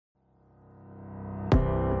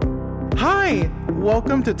Hi,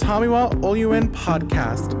 welcome to Tommywell OUN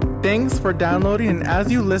podcast. Thanks for downloading, and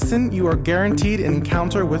as you listen, you are guaranteed an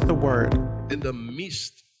encounter with the Word. In the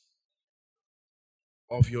midst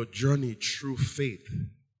of your journey through faith,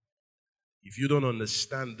 if you don't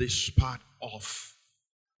understand this part of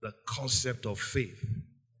the concept of faith,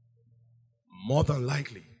 more than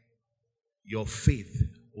likely, your faith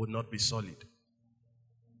will not be solid.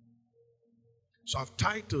 So I've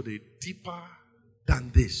titled it Deeper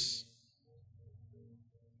Than This.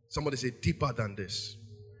 Somebody say deeper than this.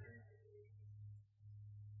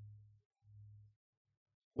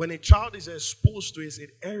 When a child is exposed to his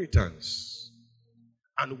inheritance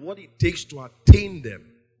and what it takes to attain them,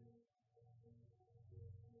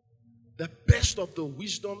 the best of the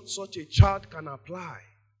wisdom such a child can apply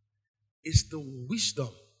is the wisdom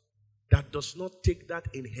that does not take that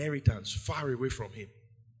inheritance far away from him.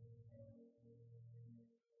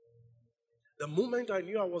 The moment I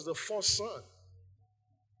knew I was the first son,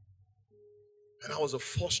 and I was the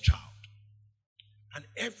first child, and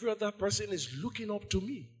every other person is looking up to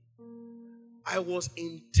me, I was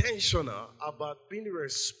intentional about being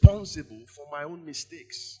responsible for my own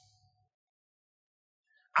mistakes.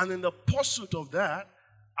 And in the pursuit of that,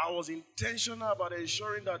 I was intentional about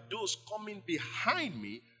ensuring that those coming behind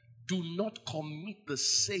me do not commit the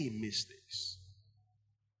same mistakes.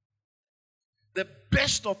 The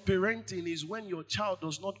best of parenting is when your child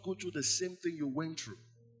does not go through the same thing you went through.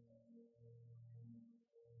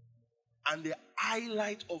 And the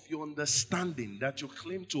highlight of your understanding that you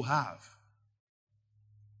claim to have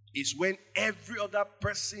is when every other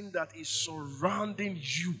person that is surrounding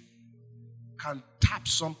you can tap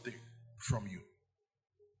something from you.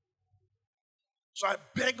 So I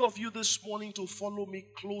beg of you this morning to follow me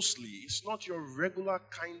closely. It's not your regular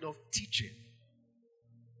kind of teaching.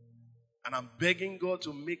 And I'm begging God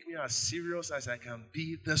to make me as serious as I can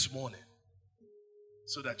be this morning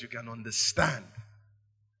so that you can understand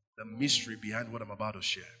the mystery behind what I'm about to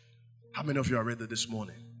share. How many of you are ready this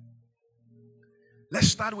morning? Let's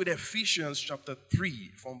start with Ephesians chapter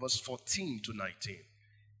 3 from verse 14 to 19.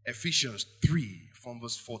 Ephesians 3 from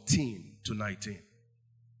verse 14 to 19.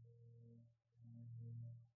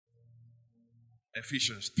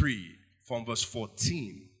 Ephesians 3 from verse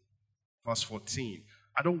 14. Verse 14.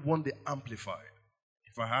 I don't want the Amplified.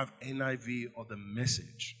 If I have NIV or the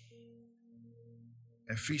Message.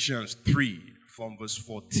 Ephesians 3 from verse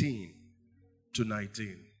 14 to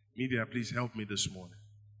 19. Media, please help me this morning.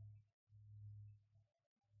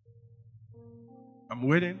 I'm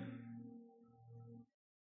waiting.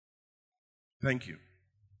 Thank you.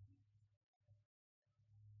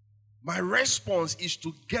 My response is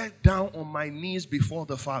to get down on my knees before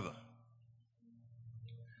the Father,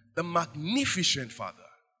 the magnificent Father,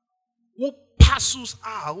 who passes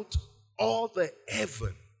out all the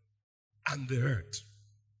heaven and the earth.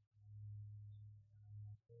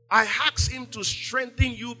 I ask him to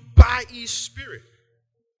strengthen you by his Spirit.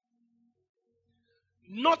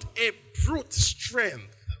 Not a brute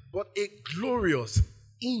strength, but a glorious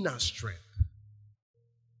inner strength.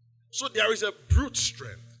 So there is a brute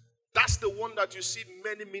strength. That's the one that you see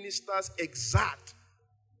many ministers exert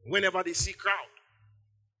whenever they see crowd.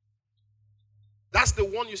 That's the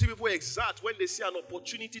one you see people exert when they see an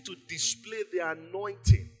opportunity to display their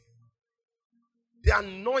anointing. The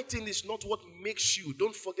anointing is not what makes you.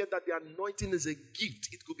 Don't forget that the anointing is a gift.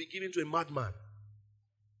 It could be given to a madman.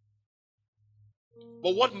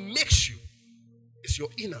 But what makes you is your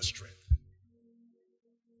inner strength.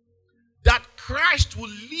 That Christ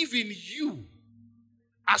will live in you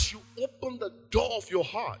as you open the door of your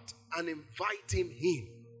heart and invite him in.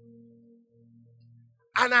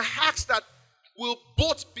 And I ask that will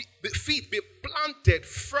both feet be planted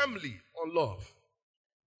firmly on love.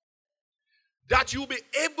 That you'll be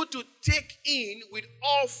able to take in with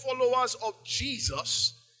all followers of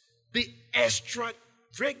Jesus the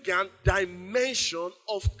extravagant dimension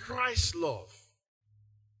of Christ's love.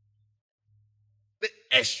 The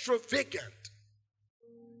extravagant,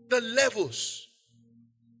 the levels,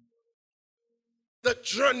 the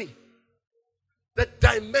journey, the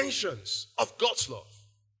dimensions of God's love.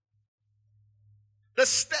 The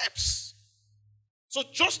steps. So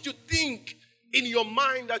just to think in your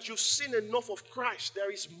mind that you've seen enough of Christ, there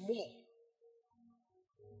is more.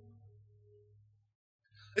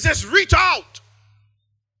 It says, reach out.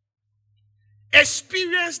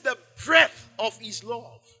 Experience the breadth of his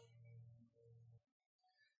love.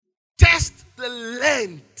 Test the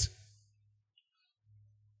length.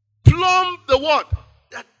 Plumb the what?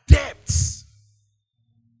 The depths.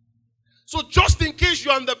 So just in case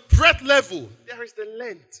you're on the breadth level, there is the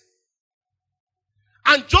length.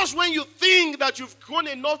 And just when you think that you've grown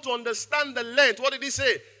enough to understand the length, what did he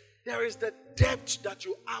say? There is the depth that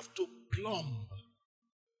you have to plumb.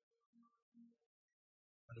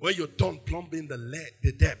 And when you're done plumbing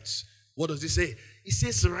the depths, what does he say? He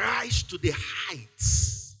says, rise to the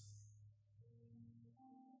heights.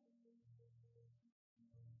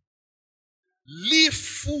 Live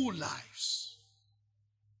full lives.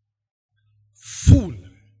 Full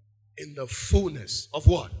in the fullness of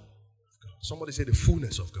what? Somebody say the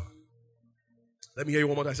fullness of God. Let me hear you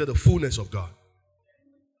one more time. I said the fullness of God.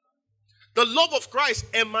 The love of Christ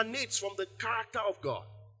emanates from the character of God.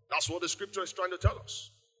 That's what the scripture is trying to tell us.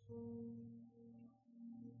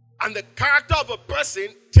 And the character of a person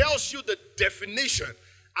tells you the definition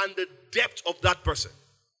and the depth of that person.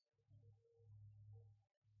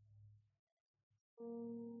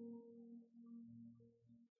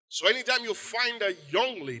 So anytime you find a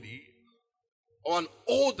young lady or an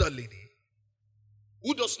older lady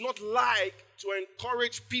who does not like to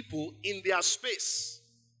encourage people in their space,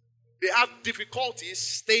 they have difficulties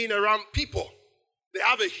staying around people. They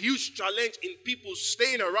have a huge challenge in people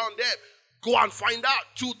staying around them. Go and find out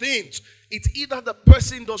two things. It's either the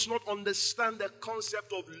person does not understand the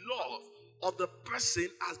concept of love, or the person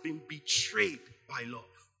has been betrayed by love.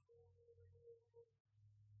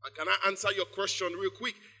 And can I answer your question real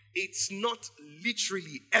quick? It's not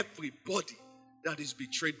literally everybody that is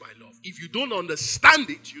betrayed by love. If you don't understand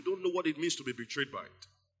it, you don't know what it means to be betrayed by it.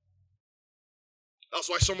 That's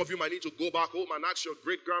why some of you might need to go back home and ask your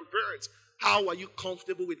great-grandparents, how are you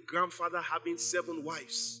comfortable with grandfather having 7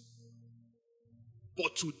 wives?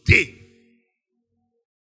 But today,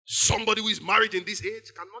 somebody who is married in this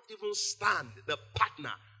age cannot even stand the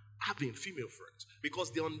partner having female friends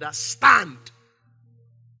because they understand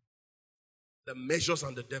the measures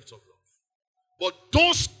and the depths of love. But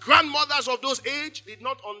those grandmothers of those age did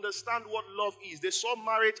not understand what love is. They saw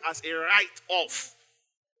marriage as a write-off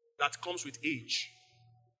that comes with age.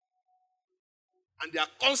 And their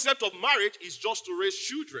concept of marriage is just to raise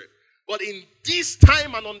children. But in this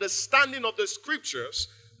time and understanding of the scriptures,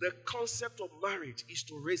 the concept of marriage is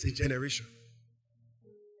to raise a generation.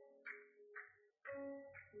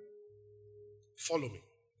 Follow me.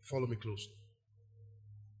 Follow me closely.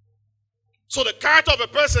 So the character of a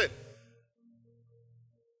person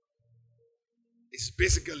is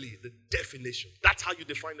basically the definition. That's how you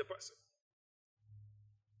define the person.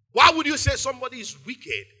 Why would you say somebody is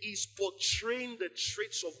wicked? He's portraying the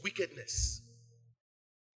traits of wickedness.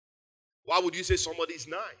 Why would you say somebody is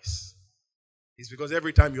nice? It's because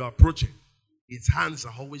every time you approach him, his hands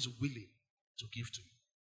are always willing to give to you.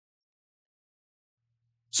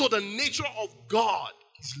 So the nature of God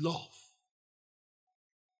is love.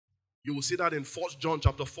 You will see that in 1 John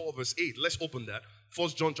chapter 4 verse 8. Let's open that. 1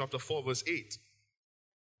 John chapter 4 verse 8.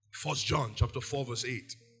 1 John chapter 4 verse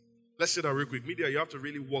 8. Let's see that real quick. Media, you have to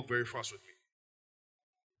really walk very fast with me.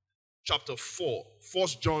 Chapter 4. 1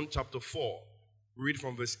 John chapter 4. Read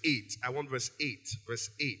from verse 8. I want verse 8. Verse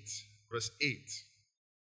 8. Verse 8.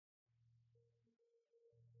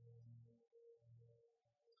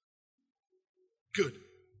 Good.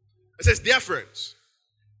 It says, dear friends,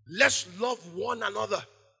 let's love one another.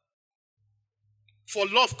 For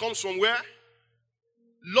love comes from where?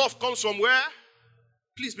 Love comes from where?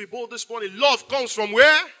 Please be bold this morning. Love comes from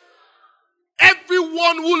where?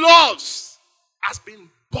 Everyone who loves has been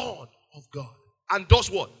born of God. And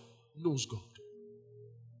does what? Knows God.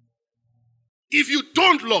 If you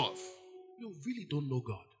don't love, you really don't know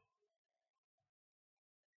God.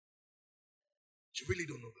 You really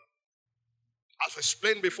don't know God. I've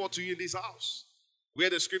explained before to you in this house, where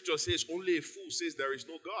the scripture says only a fool says there is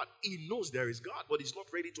no God. He knows there is God, but he's not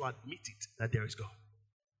ready to admit it that there is God.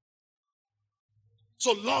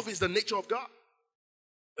 So love is the nature of God.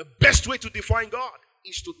 The best way to define God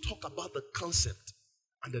is to talk about the concept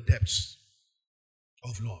and the depths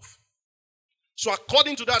of love. So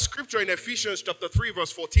according to that scripture in Ephesians chapter 3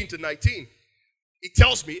 verse 14 to 19, it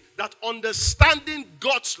tells me that understanding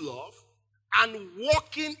God's love and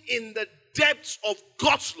walking in the depths of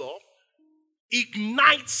God's love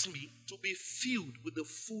ignites me to be filled with the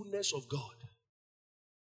fullness of God.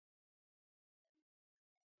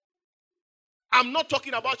 I'm not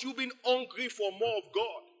talking about you being hungry for more of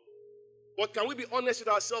God. But can we be honest with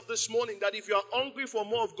ourselves this morning that if you are hungry for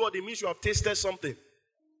more of God, it means you have tasted something.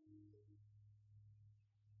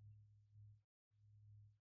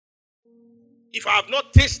 If I have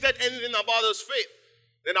not tasted anything about this faith,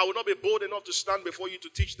 then I will not be bold enough to stand before you to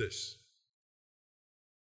teach this.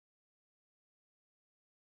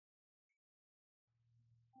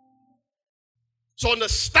 So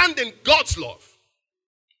understanding God's love,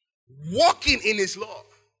 walking in his love,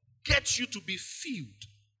 gets you to be filled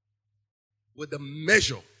with the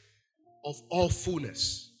measure of all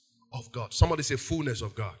fullness of God. Somebody say fullness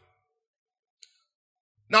of God.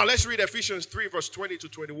 Now let's read Ephesians 3 verse 20 to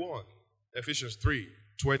 21. Ephesians 3,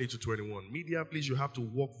 20 to 21. Media, please, you have to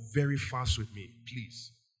walk very fast with me,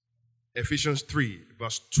 please. Ephesians 3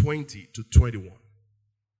 verse 20 to 21.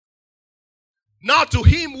 Now to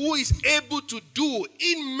him who is able to do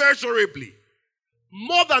immeasurably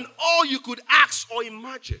more than all you could ask or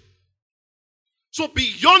imagine. So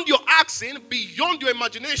beyond your asking, beyond your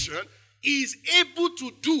imagination, he is able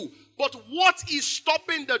to do. But what is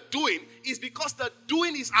stopping the doing is because the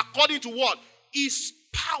doing is according to what? His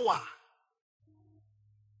power.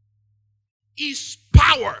 His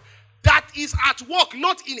power that is at work,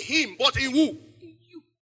 not in him, but in who? In you.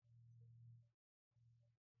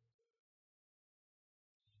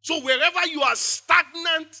 So wherever you are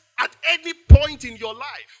stagnant at any point in your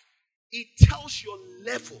life, it tells your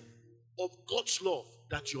level of God's love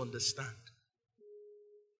that you understand.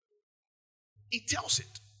 It tells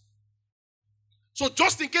it. So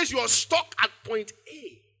just in case you are stuck at point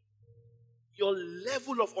A, your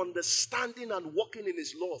level of understanding and walking in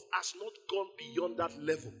his love has not gone beyond that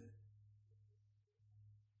level.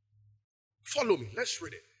 Follow me. Let's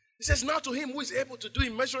read it. It says, now to him who is able to do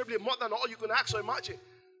immeasurably more than all you can ask or imagine,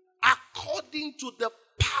 according to the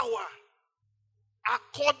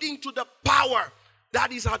power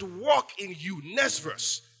that is at work in you. Next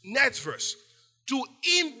verse. To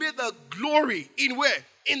him be the glory in where?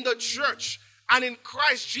 In the church and in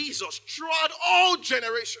Christ Jesus throughout all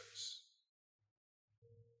generations.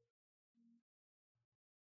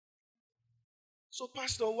 So,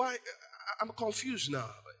 Pastor, why? I'm confused now.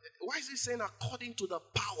 Why is he saying according to the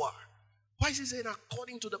power? Why is he saying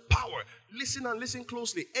according to the power? Listen and listen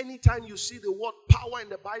closely. Anytime you see the word power in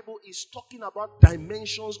the Bible, it's talking about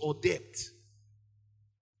dimensions or depth.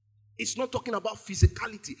 It's not talking about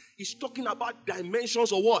physicality. It's talking about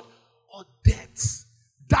dimensions or what? Or depths.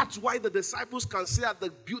 That's why the disciples can say at the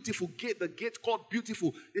beautiful gate, the gate called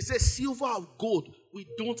beautiful, they say silver or gold we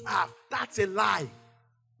don't have. That's a lie.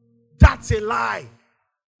 That's a lie.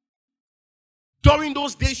 During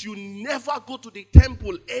those days, you never go to the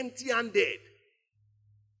temple empty-handed.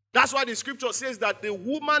 That's why the scripture says that the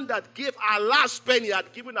woman that gave her last penny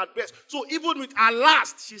had given her best. So even with her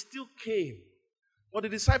last, she still came. But the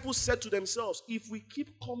disciples said to themselves, if we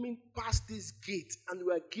keep coming past this gate and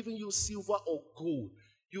we are giving you silver or gold,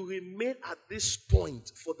 you remain at this point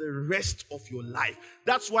for the rest of your life.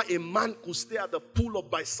 That's why a man could stay at the pool of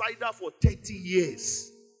Bethesda for 30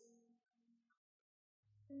 years.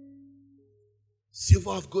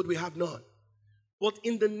 Silver of gold we have none. But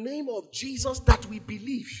in the name of Jesus that we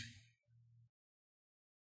believe,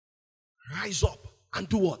 rise up and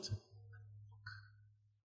do what?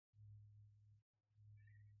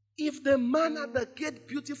 If the man at the gate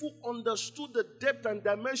beautiful understood the depth and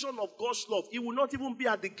dimension of God's love, he will not even be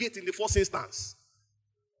at the gate in the first instance.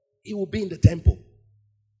 He will be in the temple.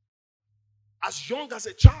 As young as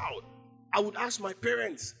a child, I would ask my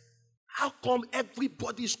parents, how come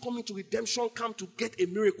everybody is coming to redemption camp to get a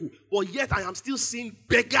miracle, but yet I am still seeing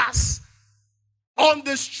beggars on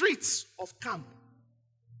the streets of camp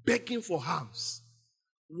begging for alms?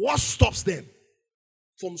 What stops them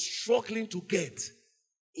from struggling to get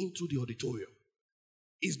into the auditorium?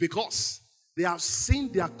 Is because they have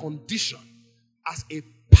seen their condition as a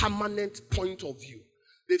permanent point of view.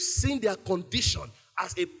 They've seen their condition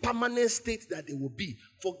as a permanent state that they will be,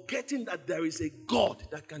 forgetting that there is a God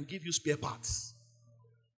that can give you spare parts.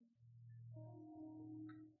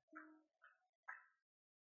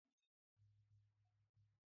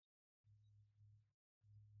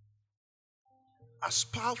 As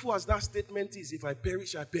powerful as that statement is, if I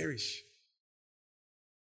perish, I perish,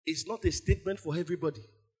 it's not a statement for everybody.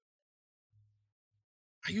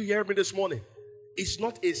 Are you hearing me this morning? It's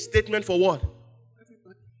not a statement for what?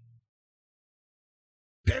 Everybody.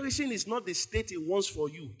 Perishing is not the state he wants for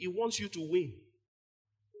you. He wants you to win.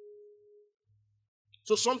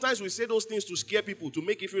 So sometimes we say those things to scare people, to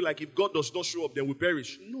make you feel like if God does not show up, then we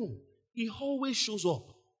perish. No, he always shows up.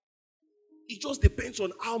 It just depends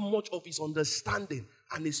on how much of his understanding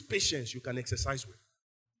and his patience you can exercise with.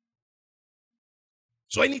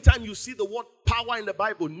 So anytime you see the word power in the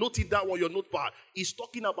Bible, note it down on your notepad. It's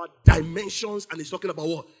talking about dimensions and it's talking about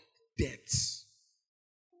what? Depths.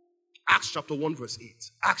 Acts chapter 1 verse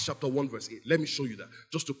 8. Acts chapter 1 verse 8. Let me show you that,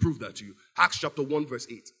 just to prove that to you. Acts chapter 1 verse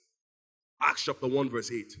 8. Acts chapter 1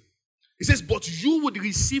 verse 8. It says, but you would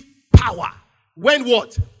receive power. When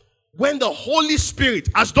what? When the Holy Spirit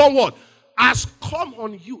has done what? Has come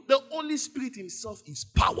on you. The Holy Spirit himself is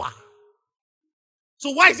power. So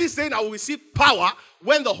why is he saying I will receive power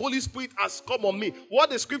when the Holy Spirit has come on me? What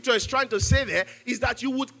the scripture is trying to say there is that you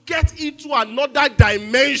would get into another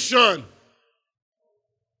dimension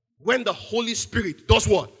when the Holy Spirit does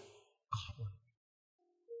what? Come on.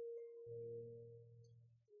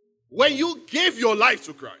 When you give your life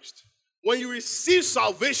to Christ, when you receive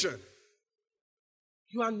salvation,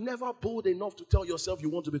 you are never bold enough to tell yourself you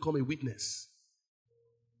want to become a witness.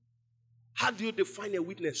 How do you define a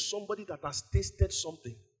witness? Somebody that has tasted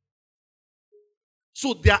something.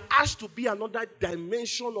 So there has to be another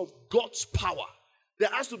dimension of God's power. There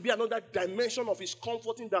has to be another dimension of His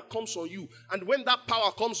comforting that comes on you. And when that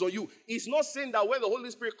power comes on you, it's not saying that when the Holy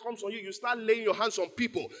Spirit comes on you, you start laying your hands on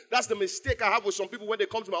people. That's the mistake I have with some people when they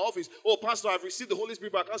come to my office. Oh, Pastor, I've received the Holy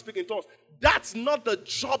Spirit, but I can't speak in tongues. That's not the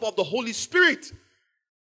job of the Holy Spirit.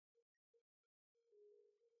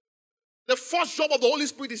 The first job of the Holy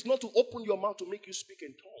Spirit is not to open your mouth to make you speak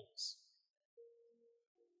in tongues.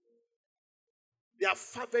 There are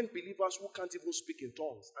fervent believers who can't even speak in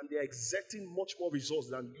tongues, and they are exerting much more results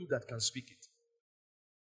than you that can speak it.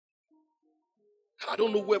 And I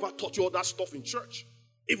don't know whoever taught you all that stuff in church.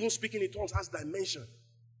 Even speaking in tongues has dimension.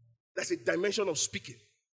 There's a dimension of speaking.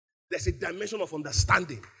 There's a dimension of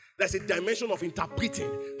understanding. There's a dimension of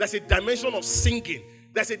interpreting. There's a dimension of singing.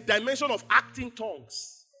 There's a dimension of acting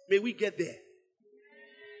tongues. May we get there.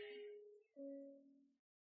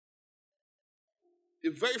 The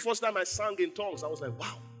very first time I sang in tongues, I was like,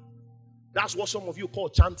 wow. That's what some of you call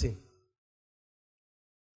chanting.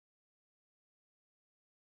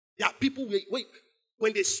 There are people,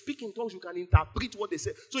 when they speak in tongues, you can interpret what they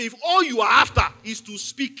say. So if all you are after is to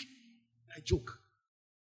speak, I joke.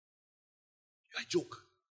 I joke.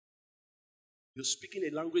 You're speaking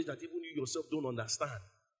a language that even you yourself don't understand.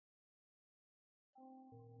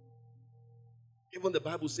 Even the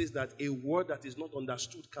Bible says that a word that is not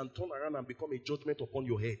understood can turn around and become a judgment upon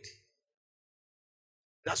your head.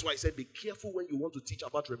 That's why I said be careful when you want to teach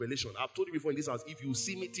about revelation. I've told you before in this house, if you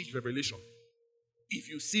see me teach revelation,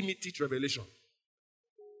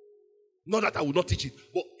 not that I will not teach it,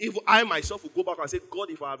 but if I myself will go back and say, God,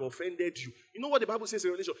 if I have offended you. You know what the Bible says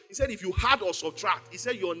in Revelation? He said if you add or subtract, he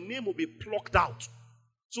said your name will be plucked out.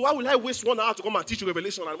 So why will I waste 1 hour to come and teach you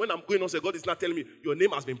revelation, and when I'm going on, say God is not telling me your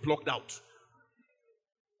name has been plucked out?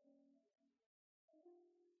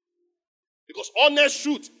 Because honest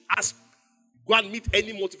truth, as go and meet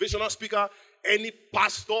any motivational speaker, any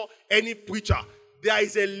pastor, any preacher, there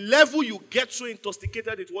is a level you get so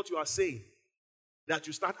intoxicated with what you are saying that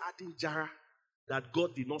you start adding jara that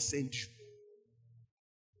God did not send you.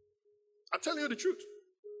 I'm telling you the truth.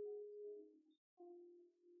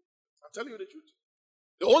 I'm telling you the truth.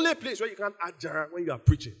 The only place where you can't add jara when you are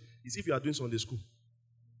preaching is if you are doing Sunday school.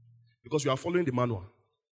 Because you are following the manual.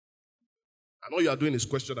 And all you are doing is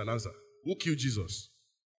question and answer. Who killed Jesus?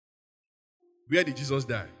 Where did Jesus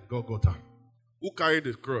die? Golgotha. Who carried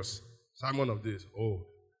the cross? Simon of this. Oh.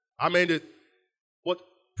 I mean it. But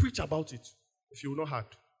preach about it if you will not hard.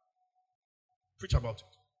 Preach about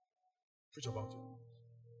it. Preach about it.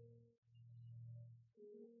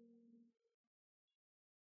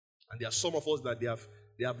 And there are some of us that they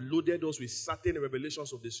have loaded us with certain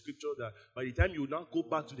revelations of the scripture that by the time you now go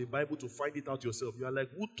back to the Bible to find it out yourself, you are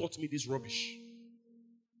like, who taught me this rubbish?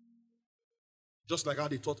 Just like how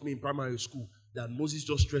they taught me in primary school that Moses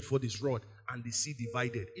just stretched forth his rod and the sea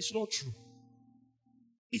divided. It's not true.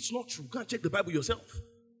 It's not true. Go and check the Bible yourself.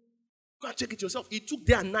 Go and check it yourself. It took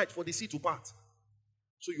day and night for the sea to part.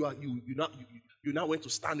 So you now went to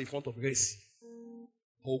stand in front of Red Sea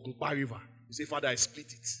or Ogunpa River. You say, Father, I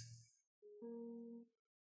split it.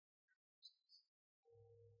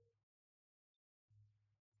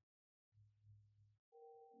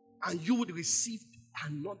 And you would receive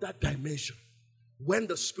another dimension when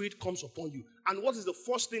the Spirit comes upon you. And what is the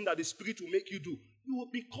first thing that the Spirit will make you do? You will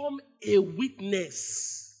become a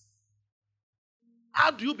witness.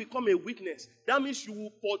 How do you become a witness? That means you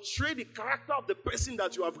will portray the character of the person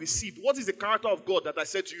that you have received. What is the character of God that I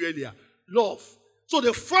said to you earlier? Love. So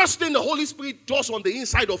the first thing the Holy Spirit does on the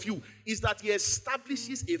inside of you is that He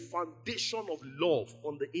establishes a foundation of love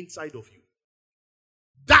on the inside of you.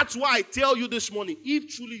 That's why I tell you this morning, if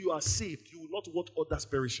truly you are saved, you will not want others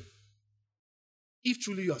perishing. If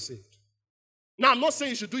truly you are saved. Now, I'm not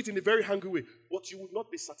saying you should do it in a very hungry way, but you will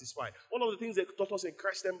not be satisfied. One of the things they taught us in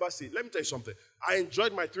Christ Embassy, let me tell you something. I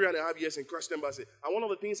enjoyed my 3.5 years in Christ Embassy. And one of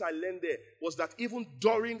the things I learned there was that even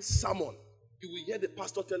during sermon, you will hear the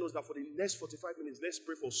pastor tell us that for the next 45 minutes, let's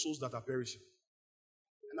pray for souls that are perishing.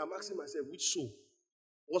 And I'm asking myself, which soul?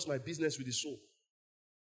 What's my business with the soul?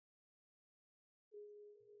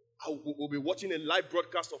 We'll be watching a live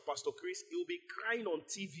broadcast of Pastor Chris. He will be crying on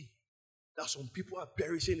TV. that some people are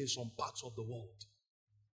perishing in some parts of the world.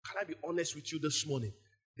 Can I be honest with you this morning?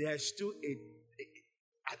 There are still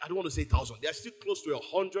I don't want to say 1,000. There are still close to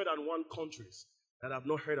 101 countries that have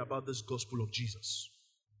not heard about this gospel of Jesus.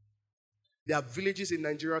 There are villages in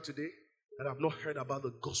Nigeria today that have not heard about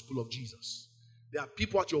the gospel of Jesus. There are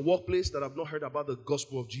people at your workplace that have not heard about the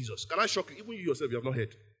gospel of Jesus. Can I shock you? Even you yourself, you have not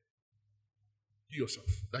heard. You yourself,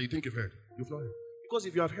 that you think you've heard. You've not heard. Because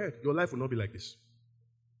if you have heard, your life will not be like this.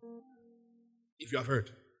 If you have heard.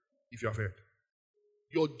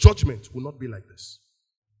 Your judgment will not be like this.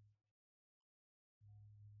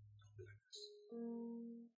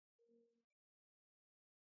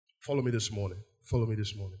 Follow me this morning.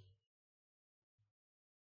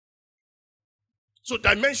 So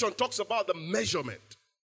dimension talks about the measurement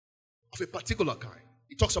of a particular kind.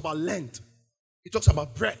 It talks about length. It talks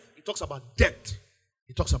about breadth. It talks about depth.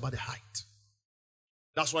 It talks about the height.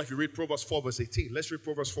 That's why if you read Proverbs 4 verse 18, let's read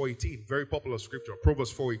Proverbs 4:18. Very popular scripture.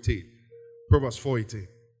 Proverbs 4:18. Proverbs 4:18.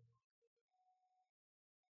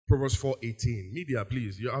 Proverbs 4:18. Media,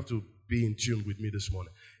 please. You have to be in tune with me this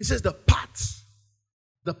morning. It says the path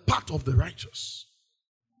of the righteous.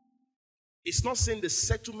 It's not saying the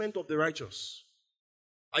settlement of the righteous.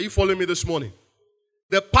 Are you following me this morning?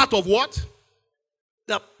 The path of what?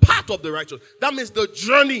 The path of the righteous. That means the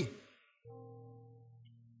journey.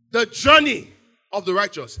 The journey of the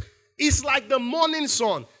righteous. It's like the morning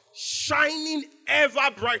sun shining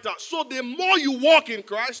ever brighter. So the more you walk in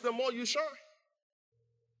Christ, the more you shine.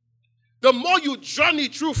 The more you journey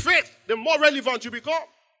through faith, the more relevant you become.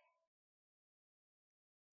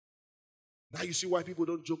 Now you see why people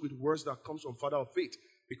don't joke with words that comes from Father of Faith.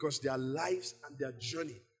 Because their lives and their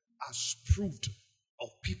journey are proved of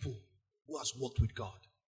people who has walked with God.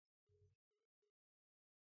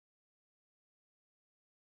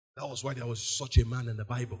 That was why there was such a man in the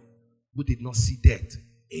Bible who did not see death.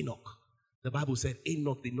 Enoch. The Bible said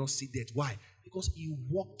Enoch did not see death. Why? Because he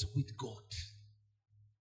walked with God.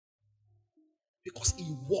 Because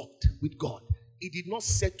he walked with God. He did not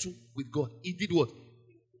settle with God. He did what?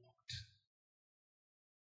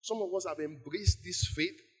 Some of us have embraced this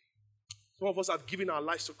faith. Some of us have given our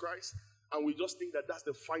lives to Christ. And we just think that that's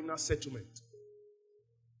the final settlement.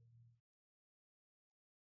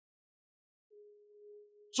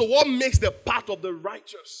 So what makes the path of the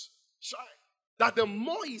righteous shine? That the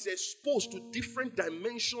more he's exposed to different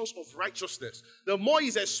dimensions of righteousness, the more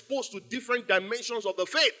he's exposed to different dimensions of the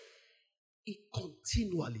faith, it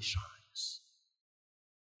continually shines.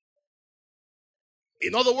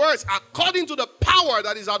 In other words, according to the power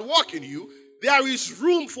that is at work in you, there is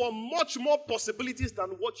room for much more possibilities than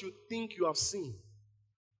what you think you have seen.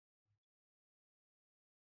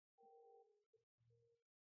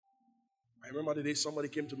 I remember the day somebody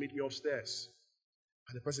came to meet me upstairs.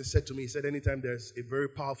 And the person said to me, he said, anytime there's a very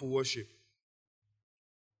powerful worship,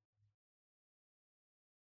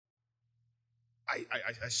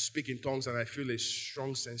 I speak in tongues and I feel a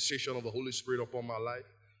strong sensation of the Holy Spirit upon my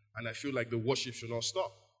life. And I feel like the worship should not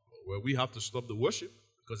stop. Well, we have to stop the worship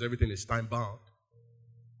because everything is time bound.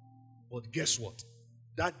 But guess what?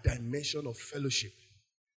 That dimension of fellowship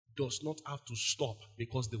does not have to stop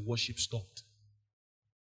because the worship stopped.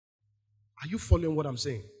 Are you following what I'm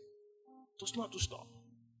saying? It does not have to stop.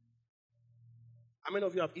 How many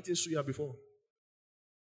of you have eaten suya before?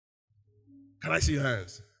 Can I see your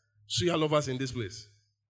hands? Suya lovers in this place.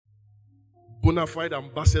 Bona fide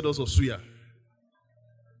ambassadors of suya.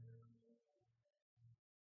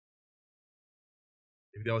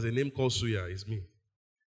 If there was a name called suya, it's me.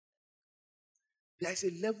 There is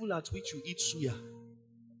a level at which you eat suya.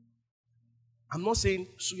 I'm not saying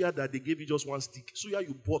suya that they gave you just one stick. Suya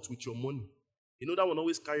you bought with your money. You know that one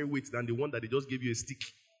always carry weight than the one that they just gave you a stick.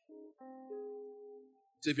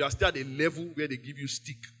 So if you are still at a level where they give you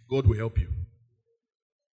stick, God will help you.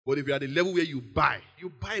 But if you are at a level where you buy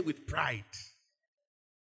with pride.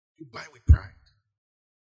 You buy with pride.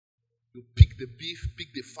 You pick the beef,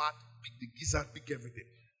 pick the fat, pick the gizzard, pick everything.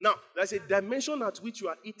 Now, there's a dimension at which you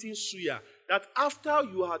are eating suya that after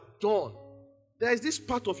you are done, there is this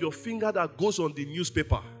part of your finger that goes on the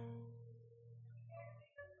newspaper.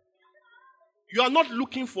 You are not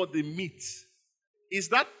looking for the meat. It's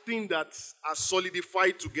that thing that are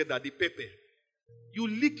solidified together, the pepper. You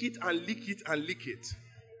lick it and lick it and lick it.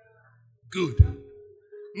 Good.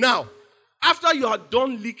 Now, after you are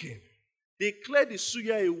done licking, they clear the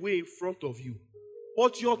suya away in front of you.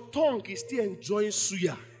 But your tongue is still enjoying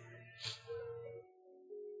suya.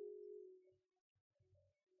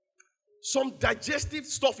 Some digestive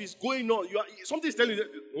stuff is going on. Something is telling you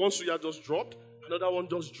that one suya just dropped, another one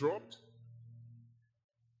just dropped.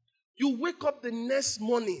 You wake up the next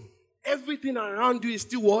morning, everything around you is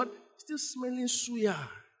still what? Still smelling suya.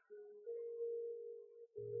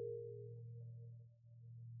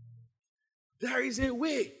 There is a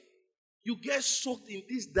way you get soaked in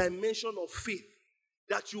this dimension of faith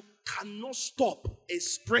that you cannot stop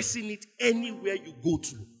expressing it anywhere you go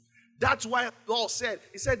to. That's why Paul said,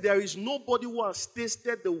 he said, there is nobody who has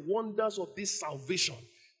tasted the wonders of this salvation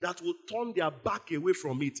that will turn their back away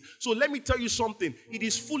from it. So let me tell you something. It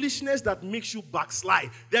is foolishness that makes you backslide.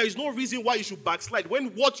 There is no reason why you should backslide when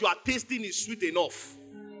what you are tasting is sweet enough.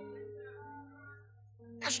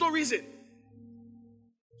 There's no reason.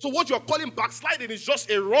 So what you are calling backsliding is just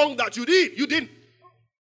a wrong that you did. You didn't.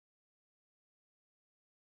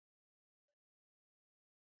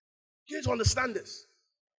 You need to understand this.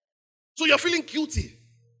 So you're feeling guilty.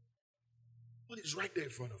 But it's right there in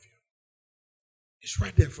front of you. It's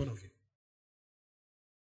right there in front of you.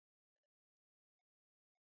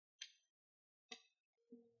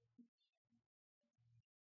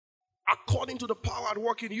 According to the power at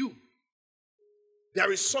work in you,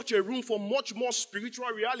 there is such a room for much more spiritual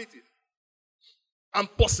reality and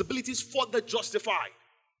possibilities for the justified.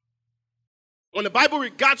 When the Bible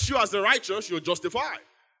regards you as the righteous, you're justified.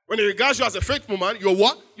 When it regards you as a faithful man, you're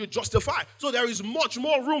what? You're justified. So there is much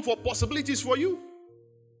more room for possibilities for you.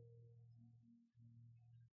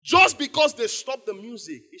 Just because they stop the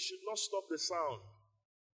music, it should not stop the sound.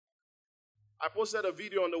 I posted a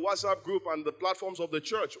video on the WhatsApp group and the platforms of the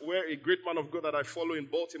church where a great man of God that I follow in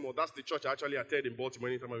Baltimore, that's the church I actually attend in Baltimore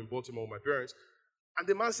anytime I'm in Baltimore with my parents. And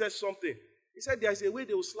the man said something. He said, there's a way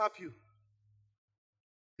they will slap you.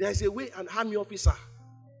 There's a way an army officer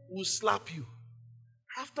will slap you.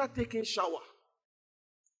 After taking shower,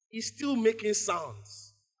 he's still making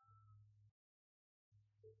sounds.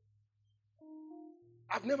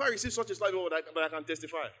 I've never received such a slap, but I can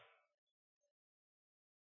testify.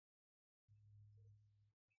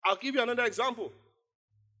 I'll give you another example.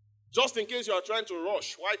 Just in case you are trying to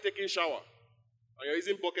rush while taking shower, and you're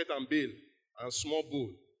using bucket and bail and small bowl,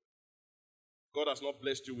 God has not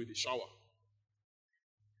blessed you with the shower.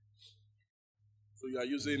 So you are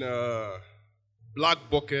using a black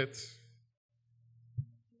bucket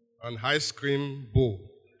and ice cream bowl.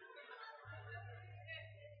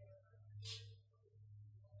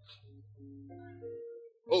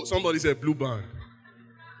 Oh, somebody said blue band.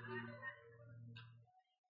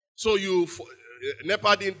 So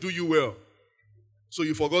NEPA didn't do you well. So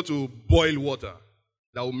you forgot to boil water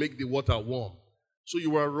that will make the water warm. So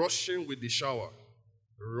you were rushing with the shower.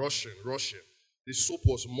 Rushing. The soap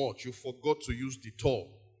was much. You forgot to use the towel.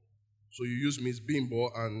 So you used Miss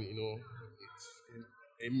Bimbo and,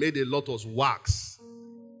 it made a lot of wax.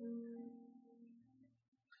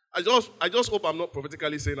 I just hope I'm not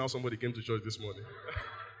prophetically saying how somebody came to church this morning.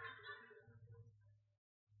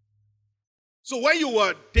 So when you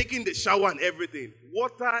were taking the shower and everything,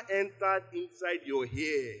 water entered inside your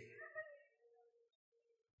hair.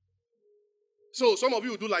 So some of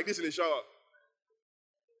you will do like this in the shower.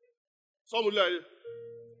 Some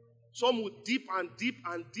will dip and dip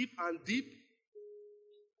and dip and dip.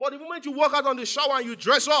 But the moment you walk out on the shower and you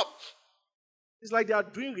dress up, it's like they are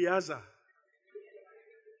doing rehearsal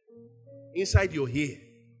inside your hair.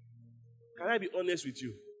 Can I be honest with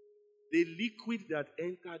you? The liquid that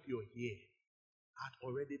entered your hair had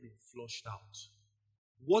already been flushed out.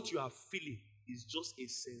 What you are feeling is just a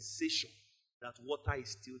sensation that water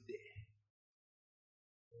is still there.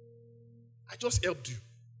 I just helped you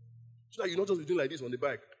so that you're not just doing like this on the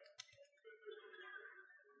bike.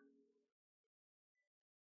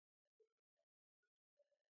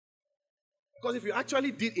 Because if you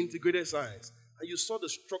actually did integrated science and you saw the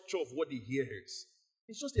structure of what the hair is,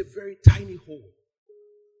 it's just a very tiny hole.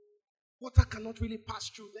 Water cannot really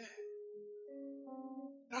pass through there.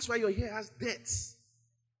 That's why your hair has depths.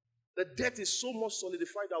 The depth is so much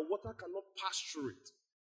solidified that water cannot pass through it.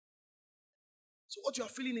 So what you are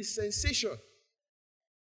feeling is sensation.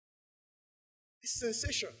 It's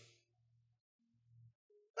sensation.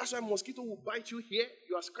 That's why a mosquito will bite you here.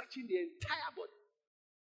 You are scratching the entire body.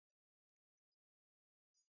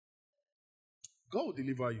 God will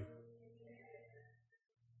deliver you.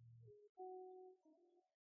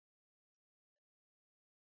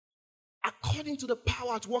 According to the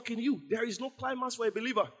power at work in you, there is no climax for a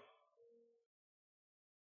believer.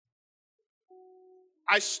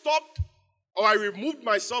 I stopped or I removed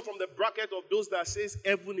myself from the bracket of those that says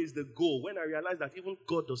heaven is the goal when I realized that even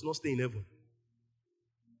God does not stay in heaven.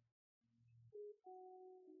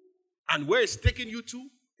 And where it's taking you to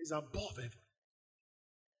is above heaven.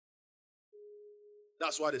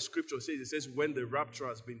 That's why the scripture says, it says when the rapture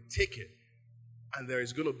has been taken and there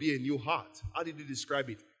is going to be a new heart. How did he describe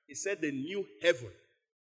it? He said the new heaven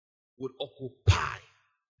would occupy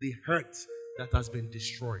the hurt that has been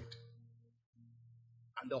destroyed.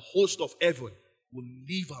 And the host of heaven will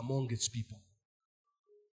live among its people.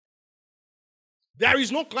 There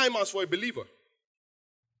is no climax for a believer.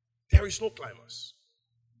 There is no climax.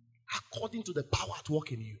 According to the power at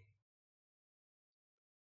work in you.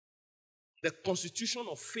 The constitution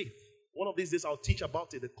of faith. One of these days I'll teach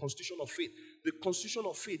about it. The constitution of faith. The constitution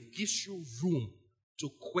of faith gives you room to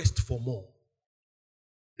quest for more.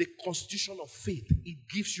 The constitution of faith, it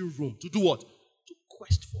gives you room to do what? To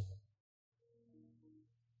quest for more.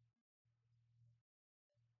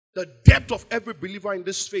 The depth of every believer in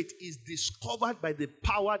this faith is discovered by the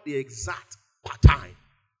power they exert per time.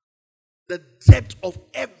 The depth of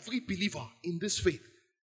every believer in this faith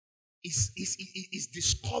is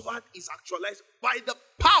discovered, is actualized by the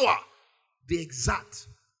power they exert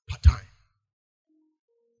per time.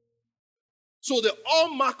 So the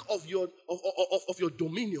hallmark of your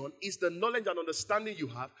dominion is the knowledge and understanding you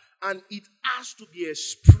have, and it has to be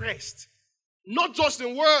expressed, not just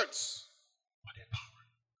in words, but in power.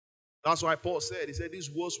 That's why Paul said, he said, these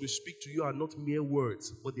words we speak to you are not mere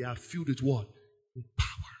words, but they are filled with what? With power.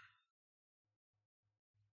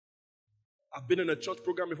 I've been in a church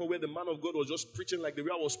program before where the man of God was just preaching like the way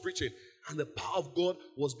I was preaching, and the power of God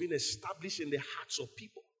was being established in the hearts of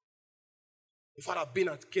people. In fact, I've been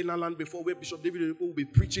at Canaan Land before where Bishop David will be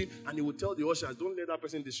preaching, and he will tell the ushers, don't let that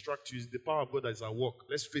person distract you. It's the power of God that is at work.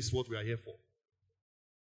 Let's face what we are here for.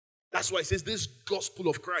 That's why it says this gospel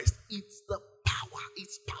of Christ, it's the power.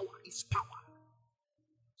 It's power. It's power.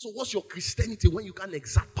 So what's your Christianity when you can't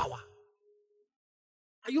exert power?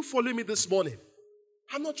 Are you following me this morning?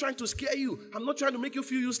 I'm not trying to scare you. I'm not trying to make you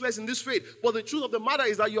feel useless in this faith. But the truth of the matter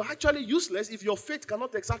is that you're actually useless if your faith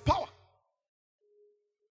cannot exert power.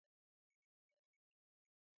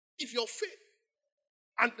 If your faith.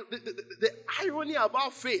 And the irony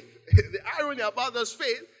about faith, the irony about this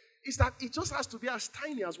faith is that it just has to be as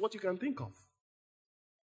tiny as what you can think of. It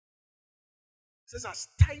says as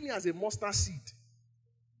tiny as a mustard seed.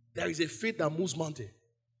 There is a faith that moves mountain.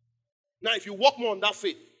 Now if you walk more on that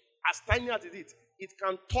faith, as tiny as it is, it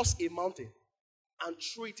can toss a mountain and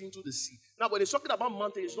throw it into the sea. Now, when it's talking about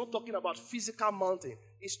mountain, it's not talking about physical mountain.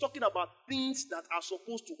 It's talking about things that are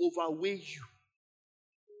supposed to overweigh you.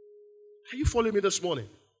 Are you following me this morning?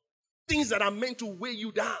 Things that are meant to weigh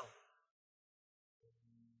you down.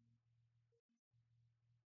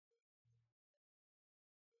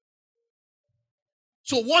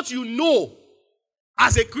 So what you know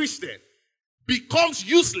as a Christian becomes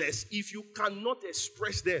useless if you cannot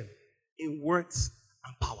express them in words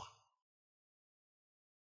and power.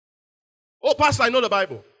 Oh, Pastor, I know the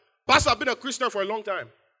Bible. Pastor, I've been a Christian for a long time.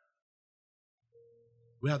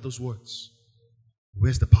 Where are those words?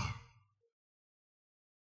 Where's the power?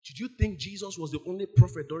 Did you think Jesus was the only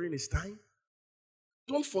prophet during his time?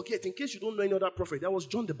 Don't forget, in case you don't know any other prophet, that was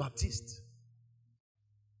John the Baptist.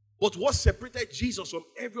 But what separated Jesus from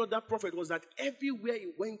every other prophet was that everywhere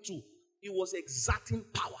he went to, he was exerting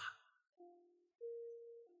power.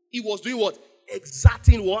 He was doing what?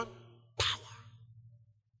 Exerting what? Power.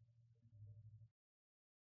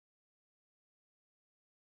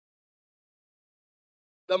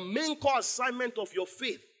 The main core assignment of your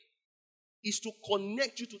faith is to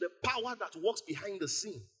connect you to the power that works behind the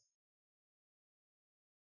scene.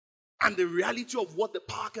 And the reality of what the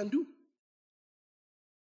power can do.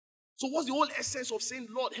 So what's the whole essence of saying,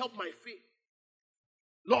 Lord, help my faith?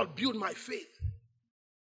 Lord, build my faith.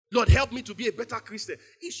 Lord, help me to be a better Christian.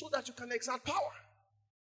 It's so that you can exert power.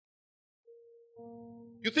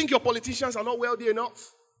 You think your politicians are not wealthy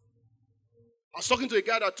enough? I was talking to a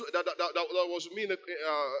guy that was with me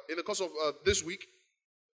in the course of this week.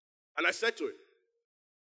 And I said to him,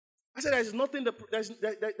 I said,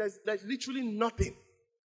 there's literally nothing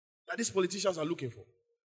that these politicians are looking for.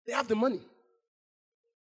 They have the money.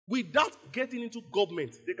 Without getting into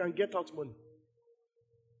government, they can get out money.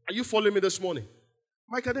 Are you following me this morning?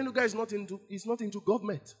 Mike Adenuga is not into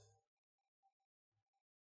government.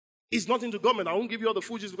 He's not into government. I won't give you all the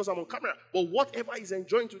footage because I'm on camera. But whatever he's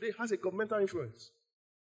enjoying today has a governmental influence.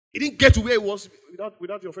 He didn't get to where he was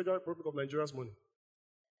without your Federal Republic of Nigeria's money.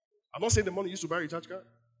 I'm not saying the money used to buy a recharge card.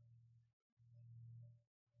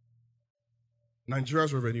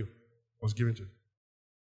 Nigeria's revenue was given to him.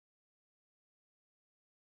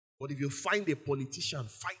 But if you find a politician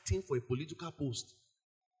fighting for a political post,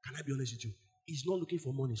 can I be honest with you? He's not looking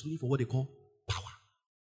for money. He's looking for what they call power.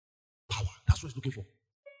 Power. That's what he's looking for.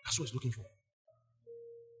 That's what he's looking for.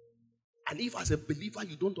 And if as a believer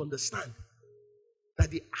you don't understand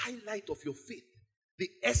that the highlight of your faith, the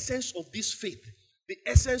essence of this faith, the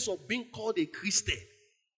essence of being called a Christian,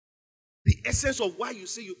 the essence of why you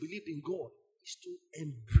say you believe in God is to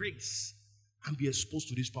embrace and be exposed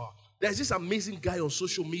to this power. There's this amazing guy on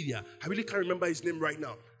social media. I really can't remember his name right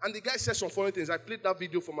now. And the guy said some funny things. I played that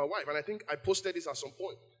video for my wife, and I think I posted this at some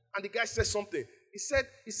point. And the guy said something. He said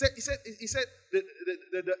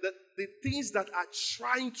the things that are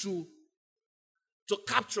trying to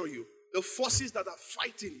capture you, the forces that are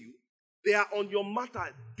fighting you, they are on your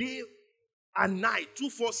matter day and night,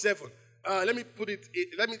 24/7. Let me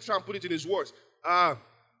try and put it in his words.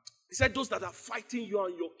 He said those that are fighting you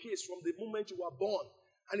on your case from the moment you were born.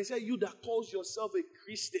 And he said, you that calls yourself a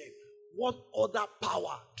Christian, what other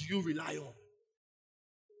power do you rely on?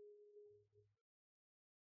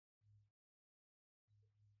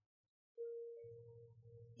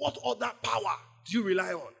 What other power do you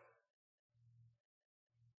rely on?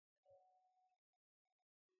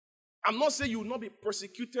 I'm not saying you will not be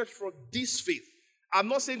persecuted for this faith. I'm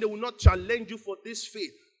not saying they will not challenge you for this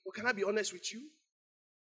faith. But can I be honest with you?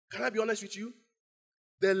 Can I be honest with you?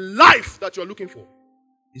 The life that you're looking for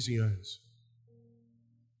is in your hands.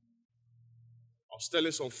 I was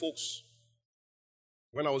telling some folks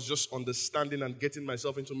when I was just understanding and getting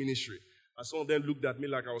myself into ministry, and some of them looked at me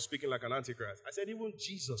like I was speaking like an antichrist. I said, even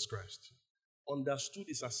Jesus Christ understood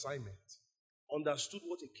his assignment, understood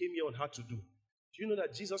what he came here on earth to do. Do you know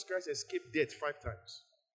that Jesus Christ escaped death 5 times?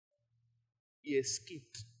 He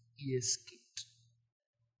escaped. He escaped.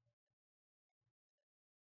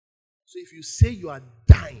 So if you say you are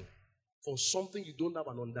dying for something you don't have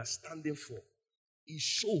an understanding for, it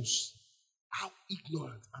shows how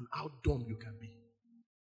ignorant and how dumb you can be.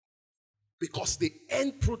 Because the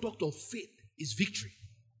end product of faith is victory.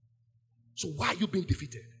 So why are you being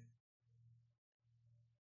defeated?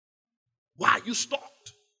 Why are you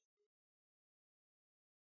stopped?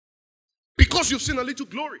 Because you've seen a little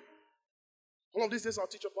glory. One of these days I'll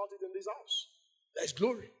teach about it in this house. There's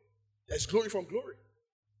glory. There's glory from glory.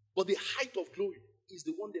 But the height of glory is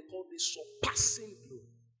the one they call the surpassing glory.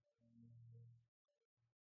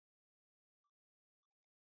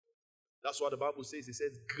 That's what the Bible says. It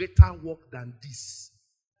says, greater work than this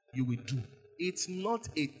you will do. It's not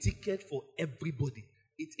a ticket for everybody.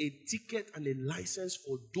 It's a ticket and a license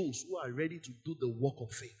for those who are ready to do the work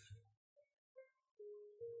of faith.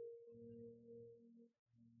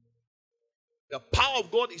 The power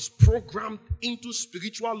of God is programmed into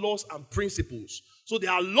spiritual laws and principles. So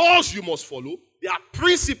there are laws you must follow. There are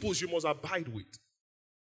principles you must abide with.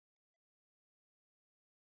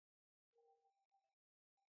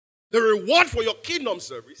 The reward for your kingdom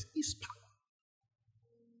service is power.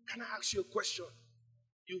 Can I ask you a question?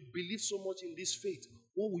 You believe so much in this faith.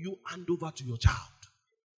 What will you hand over to your child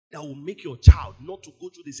that will make your child not to go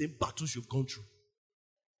through the same battles you've gone through?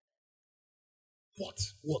 What?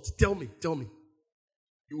 Tell me.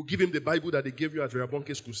 You will give him the Bible that they gave you at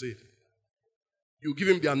Rehoboam's crusade. You will give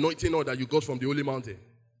him the anointing oil that you got from the Holy Mountain.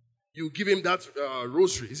 You give him that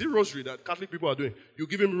rosary. Is it rosary that Catholic people are doing? You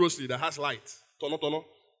give him rosary that has light. Tono.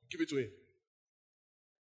 Give it to him.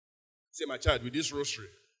 Say, my child, with this rosary,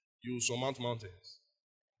 you will surmount mountains.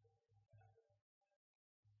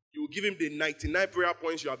 You will give him the 99 prayer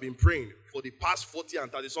points you have been praying for the past 40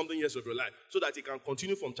 and 30 something years of your life, so that he can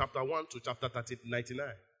continue from chapter 1 to chapter 99.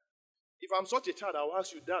 If I'm such a child, I'll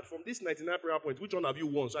ask you, Dad, from these 99 prayer points, which one have you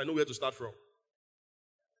won so I know where to start from?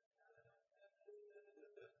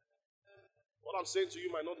 What I'm saying to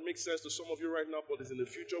you might not make sense to some of you right now, but it's in the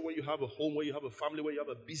future when you have a home, when you have a family, when you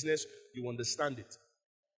have a business, you understand it.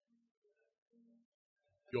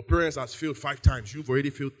 Your parents have failed 5 times. You've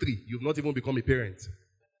already failed 3. You've not even become a parent.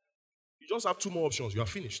 You just have 2 more options. You are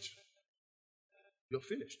finished. You're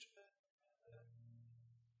finished.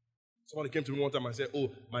 Somebody came to me one time and said,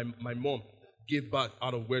 oh, my mom gave birth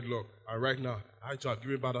out of wedlock. And right now, I too have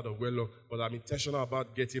given birth out of wedlock, but I'm intentional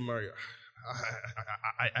about getting married.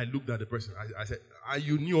 I looked at the person. I said,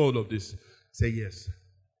 you knew all of this? Say yes.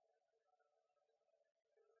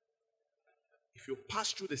 If you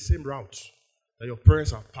pass through the same route that your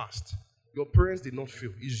parents have passed, your parents did not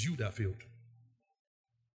fail. It's you that failed.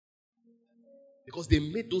 Because they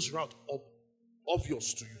made those routes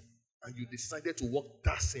obvious to you, and you decided to walk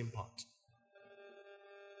that same path.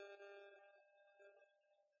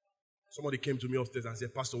 Somebody came to me upstairs and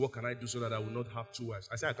said, Pastor, what can I do so that I will not have 2 wives?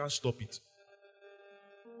 I said, I can't stop it.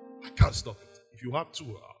 I can't stop it. If you have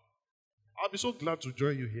 2, I'll be so glad to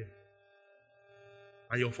join you here.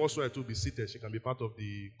 And your first wife will be seated. She can be part of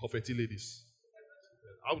the confetti ladies.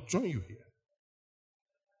 I'll join you here.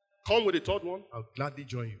 Come with the 3rd one, I'll gladly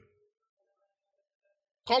join you.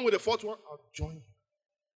 Come with the 4th one, I'll join you.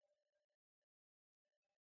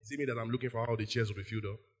 You see me that I'm looking for how the chairs will be filled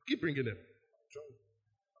up? Keep bringing them.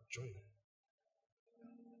 I'll join you.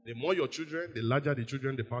 The more your children, the larger the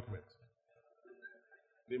children department.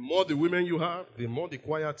 The more the women you have, the more the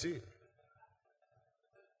choir team.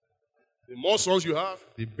 The more sons you have,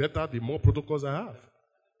 the better, the more protocols I have.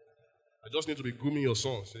 I just need to be grooming your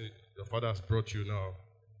son. Say, your father has brought you now.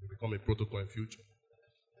 You become a protocol in future.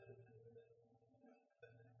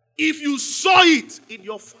 If you saw it in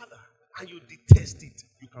your father and you detest it,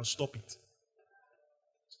 you can stop it.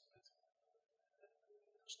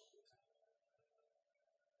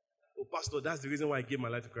 Oh, Pastor, that's the reason why I gave my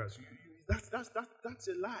life to Christ. That's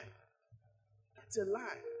a lie. That's a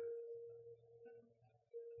lie.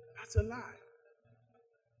 That's a lie.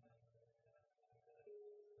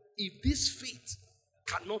 If this faith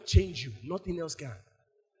cannot change you, nothing else can.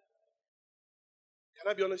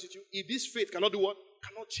 Can I be honest with you? If this faith cannot do what?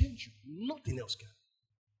 Cannot change you, nothing else can.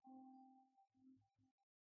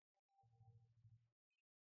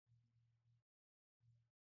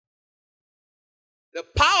 The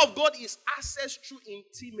power of God is access through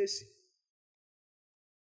intimacy.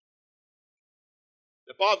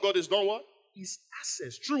 The power of God is done what? Is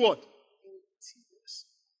access through what? Intimacy.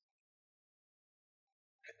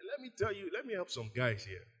 Let me tell you, let me help some guys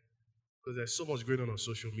here. Because there's so much going on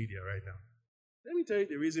social media right now. Let me tell you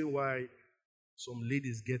the reason why some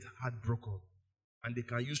ladies get heartbroken and they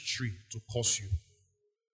can use tree to curse you.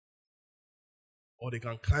 Or they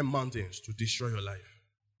can climb mountains to destroy your life.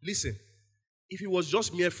 Listen, if it was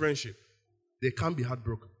just mere friendship, they can't be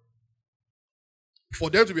heartbroken. For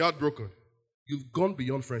them to be heartbroken, you've gone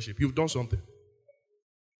beyond friendship. You've done something.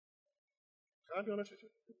 Can I be honest with you?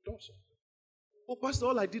 You've done something. Oh, Pastor,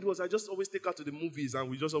 all I did was I just always take her to the movies and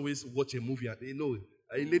we just always watch a movie. And they know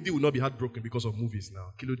a lady will not be heartbroken because of movies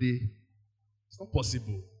now. Kilo day. It's not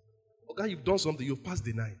possible. Okay, you've done something. You've passed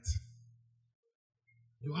the night.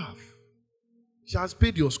 You have. She has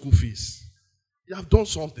paid your school fees. You have done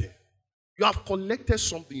something. You have collected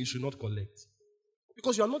something you should not collect.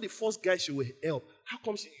 Because you are not the first guy she will help. How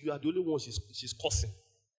come you are the only one she's cursing?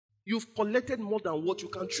 You've collected more than what you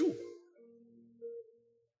can chew.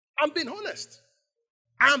 I'm being honest.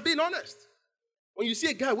 I am being honest. When you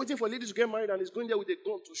see a guy waiting for a lady to get married and is going there with a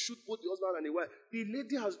gun to shoot both the husband and the wife, the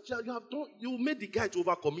lady you made the guy to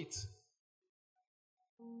overcommit.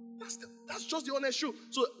 That's just the honest truth.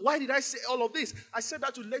 So why did I say all of this? I said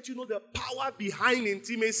that to let you know the power behind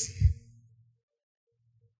intimacy.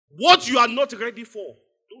 What you are not ready for,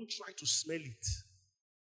 don't try to smell it.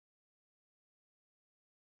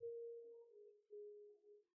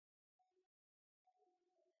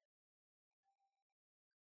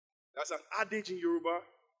 There's an adage in Yoruba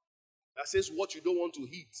that says what you don't want to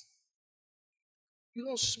eat, you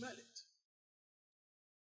don't smell it.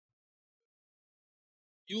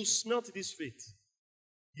 You smelt this faith.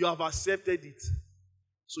 You have accepted it.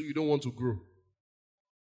 So you don't want to grow.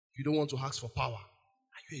 You don't want to ask for power.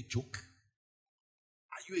 Are you a joke?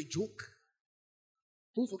 Are you a joke?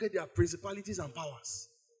 Don't forget there are principalities and powers.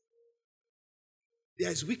 There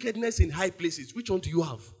is wickedness in high places. Which one do you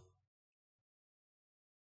have?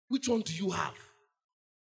 Which one do you have?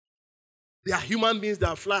 There are human beings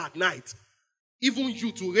that fly at night. Even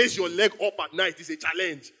you to raise your leg up at night is a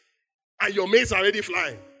challenge. And your mates are already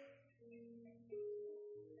flying.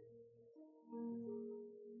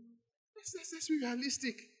 Let's be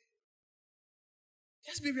realistic.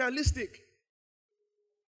 Let's be realistic.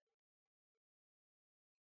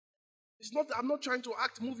 I'm not trying to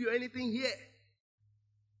act movie or anything here.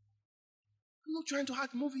 I'm not trying to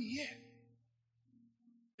act movie here.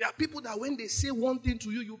 There are people that when they say one thing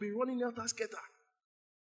to you, you'll be running out as scatter.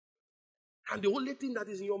 And the only thing that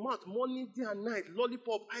is in your mouth, morning, day and night,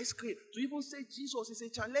 lollipop, ice cream, to even say Jesus is a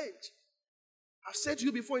challenge. I've said to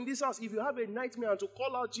you before in this house, if you have a nightmare and to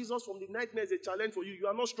call out Jesus from the nightmare is a challenge for you, you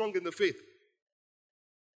are not strong in the faith.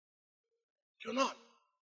 You're not.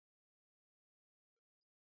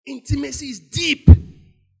 Intimacy is deep.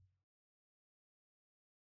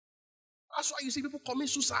 That's why you see people commit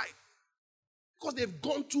suicide. Because they've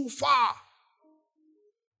gone too far.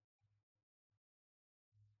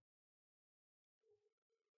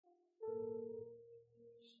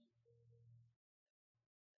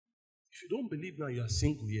 If you don't believe now you are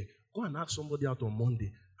single here, go and ask somebody out on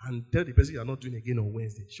Monday and tell the person you are not doing again on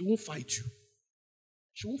Wednesday. She won't fight you.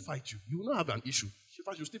 She won't fight you. You will not have an issue.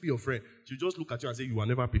 She'll still be your friend. She'll just look at you and say you were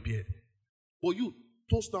never prepared. But you,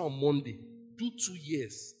 toast her on Monday, do 2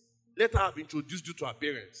 years. Let her have introduced you to her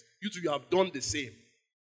parents. You two, you have done the same.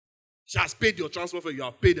 She has paid your transport fare, you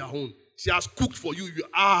have paid her own. She has cooked for you.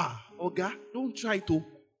 Oga, don't try it.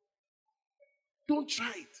 Don't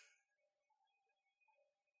try it.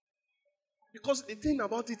 Because the thing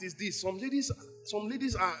about it is this. Some ladies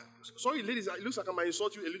are, sorry ladies, it looks like I might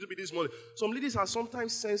insult you a little bit this morning. Some ladies are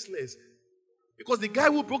sometimes senseless. Because the guy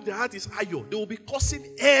who broke their heart is Ayo. They will be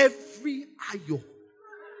cursing every Ayo.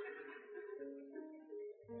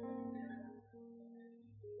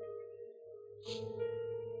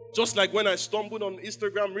 Just like when I stumbled on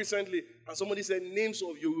Instagram recently and somebody said names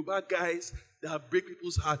of Yoruba guys that break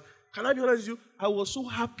people's heart. Can I be honest with you? I was so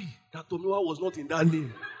happy that Tomiwa was not in that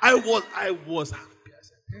name. I was happy. I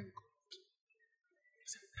said, thank God. I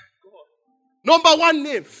said, thank God. Number one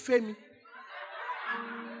name, Femi.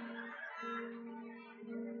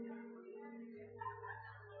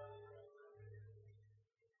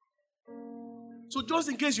 So just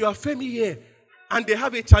in case you are Femi here and they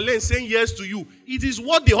have a challenge saying yes to you, it is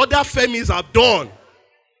what the other Femis have done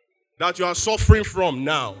that you are suffering from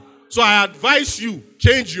now. So I advise you,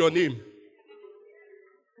 change your name.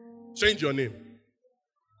 Change your name.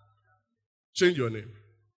 Change your name.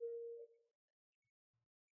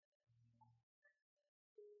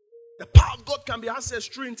 The power of God can be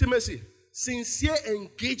accessed through intimacy, sincere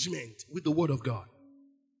engagement with the Word of God.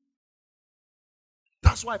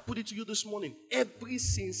 That's why I put it to you this morning. Every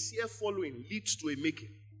sincere following leads to a making.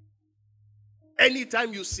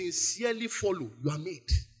 Anytime you sincerely follow, you are made.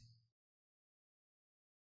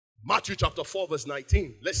 Matthew chapter 4 verse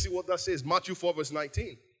 19. Let's see what that says. Matthew 4 verse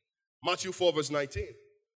 19. Matthew 4 verse 19.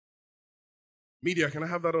 Media, can I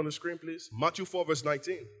have that on the screen, please? Matthew 4 verse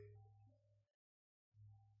 19.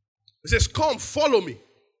 It says, come, follow me.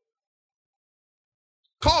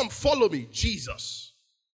 Come, follow me, Jesus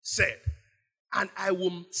said, and I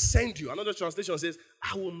will send you. Another translation says,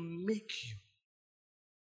 I will make you.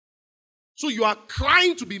 So you are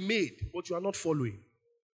crying to be made, but you are not following.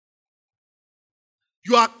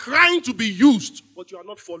 You are crying to be used, but you are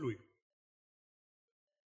not following.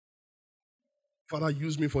 Father,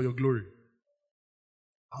 use me for your glory.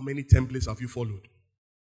 How many templates have you followed?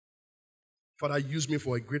 Father, use me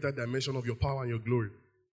for a greater dimension of your power and your glory.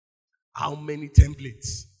 How many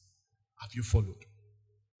templates have you followed?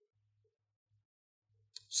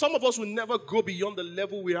 Some of us will never go beyond the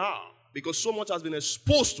level we are because so much has been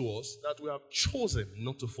exposed to us that we have chosen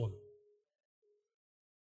not to follow.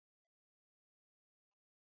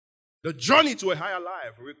 The journey to a higher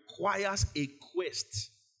life requires a quest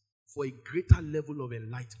for a greater level of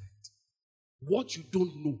enlightenment. What you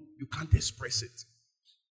don't know, you can't express it.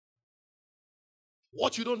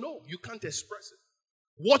 What you don't know, you can't express it.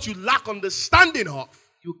 What you lack understanding of,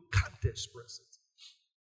 you can't express it.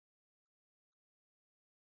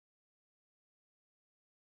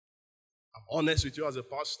 I'm honest with you as a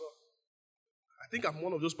pastor. I think I'm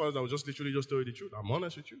one of those pastors that will just literally just tell you the truth. I'm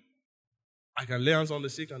honest with you. I can lay hands on the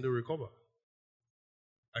sick and they'll recover.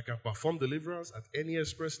 I can perform deliverance at any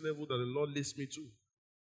express level that the Lord leads me to.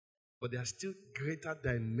 But there are still greater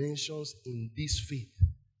dimensions in this faith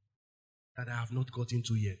that I have not got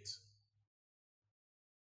into yet.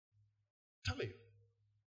 Tell me,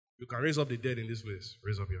 you can raise up the dead in this place.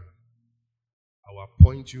 Raise up your hand. I will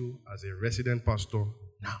appoint you as a resident pastor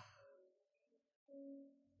now.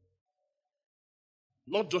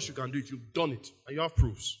 Not just you can do it, you've done it, and you have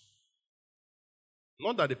proofs.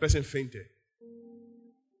 Not that the person fainted.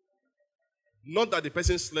 Not that the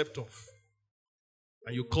person slept off.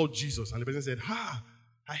 And you called Jesus, and the person said,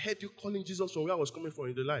 I heard you calling Jesus from where I was coming from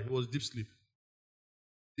in the light. It was deep sleep.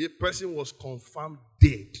 The person was confirmed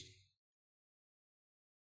dead.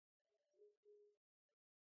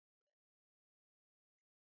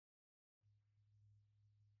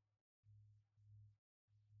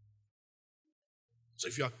 So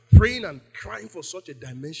if you are praying and crying for such a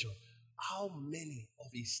dimension, how many of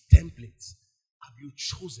his templates have you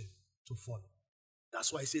chosen to follow?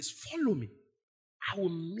 That's why he says, follow me. I will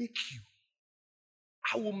make you.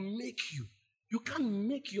 I will make you. You can't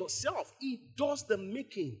make yourself. He does the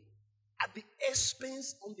making at the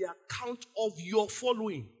expense on the account of your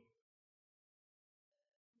following.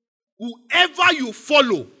 Whoever you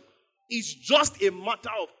follow is just a matter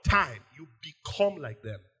of time. You become like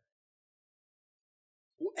them.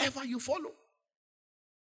 Whoever you follow.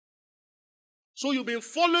 So you've been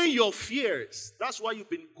following your fears. That's why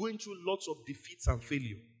you've been going through lots of defeats and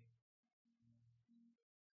failure.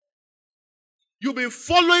 You've been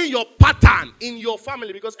following your pattern in your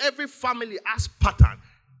family because every family has pattern.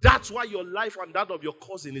 That's why your life and that of your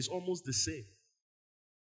cousin is almost the same.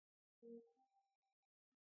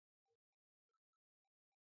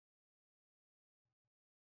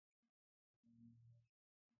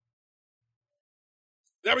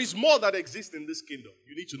 There is more that exists in this kingdom.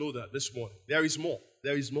 You need to know that this morning. There is more.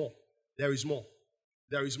 There is more. There is more.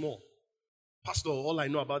 There is more. Pastor, all I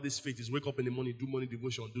know about this faith is wake up in the morning, do morning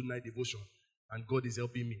devotion, do night devotion, and God is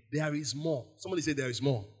helping me. There is more. Somebody say there is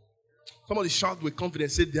more. Somebody shout with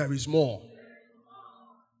confidence, say there is more.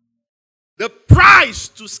 The price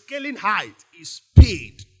to scaling height is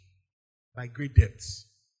paid by great depths.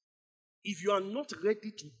 If you are not ready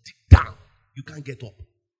to dig down, you can't get up.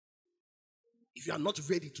 If you are not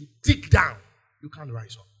ready to dig down, you can't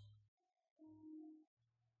rise up.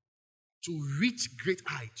 To reach great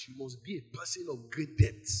heights, you must be a person of great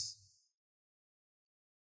depths.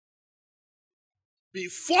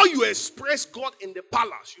 Before you express God in the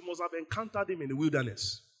palace, you must have encountered Him in the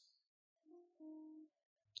wilderness.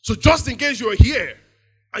 So just in case you're here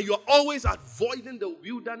and you're always avoiding the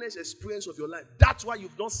wilderness experience of your life, that's why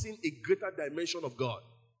you've not seen a greater dimension of God.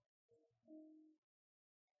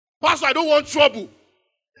 Pastor, I don't want trouble.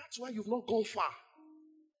 That's why you've not gone far.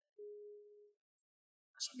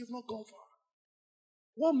 That's why you've not gone far.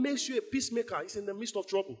 What makes you a peacemaker is in the midst of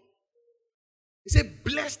trouble. He said,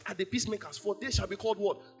 blessed are the peacemakers, for they shall be called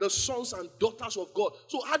what? The sons and daughters of God.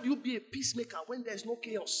 So how do you be a peacemaker when there's no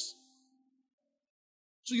chaos?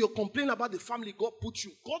 So you're complaining about the family God put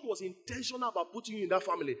you. God was intentional about putting you in that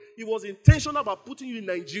family. He was intentional about putting you in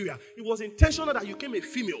Nigeria. He was intentional that you came a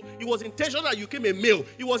female. He was intentional that you came a male.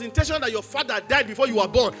 He was intentional that your father died before you were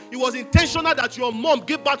born. He was intentional that your mom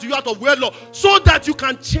gave birth to you out of wedlock so that you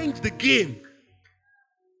can change the game.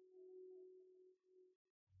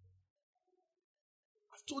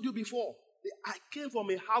 I've told you before, I came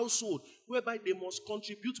from a household whereby they must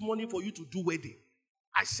contribute money for you to do wedding.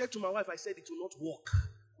 I said to my wife, I said it will not work.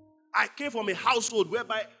 I came from a household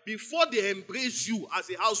whereby before they embrace you as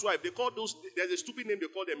a housewife, they call those, there's a stupid name they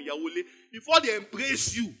call them, Yawole. Before they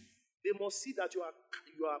embrace you, they must see that you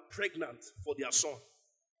are pregnant for their son.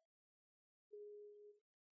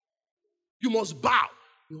 You must bow.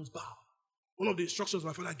 You must bow. One of the instructions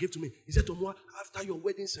my father gave to me, he said to me, after your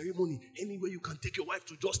wedding ceremony, anywhere you can take your wife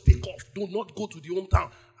to, just take off. Do not go to the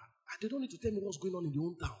hometown. They don't need to tell me what's going on in the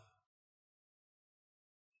hometown.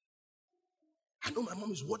 I know my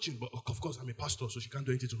mom is watching, but of course I'm a pastor, so she can't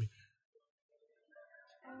do anything to me.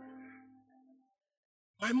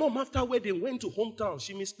 My mom, after wedding, went to hometown.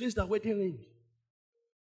 She misplaced her wedding ring.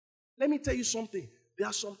 Let me tell you something. There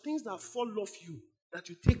are some things that fall off you that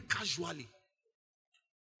you take casually.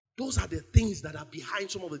 Those are the things that are behind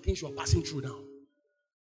some of the things you are passing through now.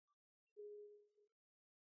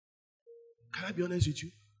 Can I be honest with you?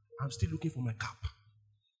 I'm still looking for my cap.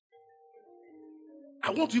 I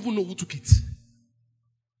want to even know who took it.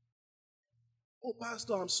 Oh,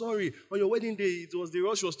 Pastor, I'm sorry. On your wedding day, the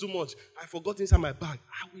rush was too much. I forgot inside my bag.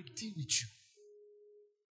 I will deal with you.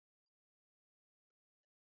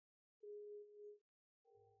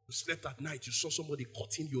 You slept at night. You saw somebody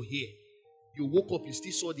cutting your hair. You woke up, you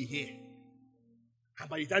still saw the hair. And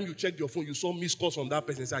by the time you checked your phone, you saw missed calls from that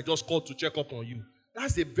person. So I just called to check up on you.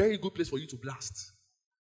 That's a very good place for you to blast.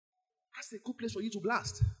 That's a good place for you to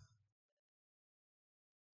blast.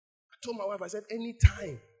 I told my wife, I said,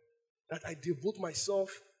 anytime that I devote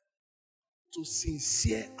myself to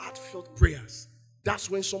sincere, heartfelt prayers, that's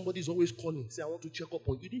when somebody's always calling. Say, I want to check up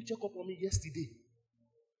on you. You didn't check up on me yesterday.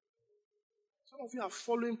 Some of you are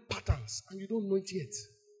following patterns and you don't know it yet.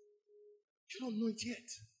 You don't know it yet.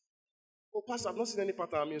 Oh, Pastor, I've not seen any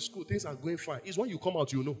pattern. I'm in school. Things are going fine. It's when you come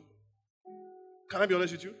out, you know. Can I be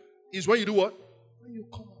honest with you? It's when you do what? When you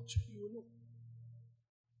come out, you know.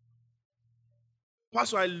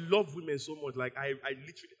 Pastor, I love women so much. Like, I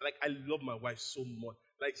literally, like, I love my wife so much.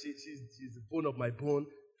 Like, she's the bone of my bone,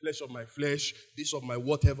 flesh of my flesh, this of my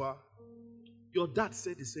whatever. Your dad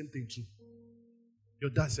said the same thing too.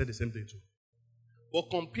 Your dad said the same thing too. But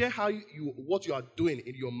compare what you are doing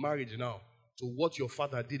in your marriage now to what your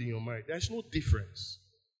father did in your marriage. There's no difference.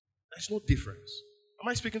 There's no difference. Am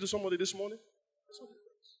I speaking to somebody this morning? There's no difference.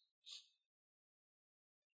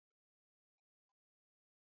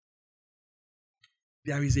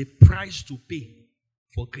 There is a price to pay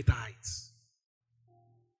for greater heights.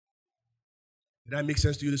 Did that make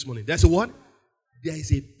sense to you this morning? There's a what? There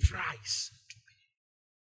is a price to pay.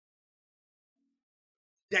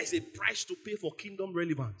 There is a price to pay for kingdom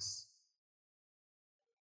relevance.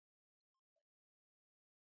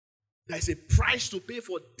 There is a price to pay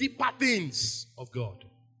for deeper things of God.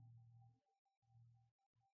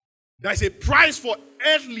 There is a price for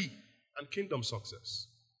earthly and kingdom success.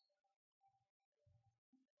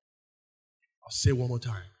 I'll say one more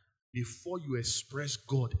time. Before you express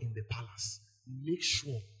God in the palace, make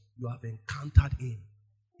sure you have encountered Him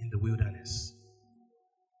in the wilderness.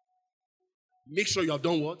 Make sure you have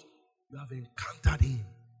done what? You have encountered Him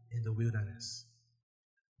in the wilderness.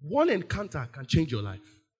 One encounter can change your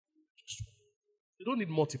life. Just one. You don't need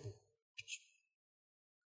multiple. Just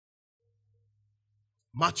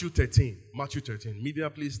one. Matthew 13. Matthew 13. Media,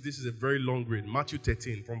 please. This is a very long read. Matthew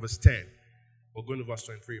 13 from verse 10. We're going to verse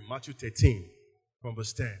 23. Matthew 13 from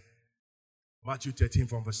verse 10. Matthew 13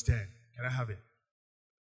 from verse 10. Can I have it?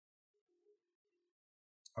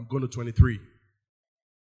 I'm going to 23.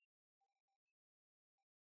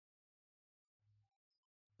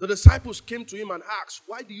 The disciples came to him and asked,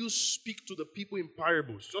 why do you speak to the people in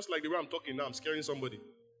parables? Just like the way I'm talking now, I'm scaring somebody.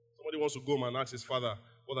 Somebody wants to go home and ask his father,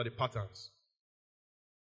 what are the patterns?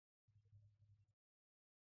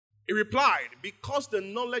 He replied, because the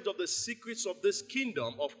knowledge of the secrets of this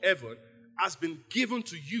kingdom of heaven has been given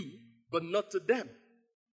to you, but not to them.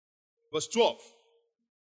 Verse 12.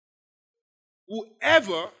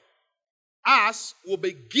 Whoever asks will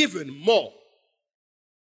be given more,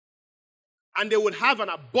 and they will have an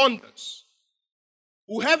abundance.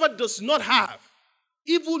 Whoever does not have,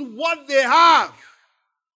 even what they have,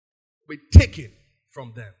 will be taken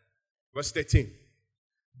from them. Verse 13.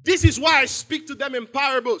 This is why I speak to them in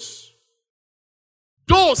parables.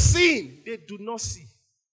 Though seeing, they do not see.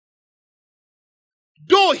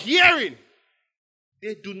 Though hearing,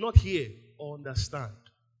 they do not hear or understand.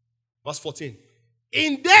 Verse 14.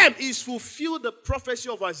 In them is fulfilled the prophecy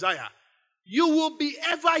of Isaiah. You will be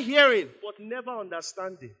ever hearing, but never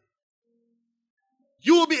understanding.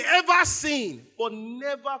 You will be ever seeing, but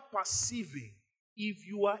never perceiving. If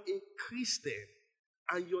you are a Christian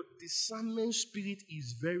and your discernment spirit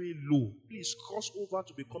is very low, please cross over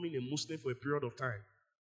to becoming a Muslim for a period of time.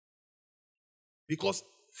 Because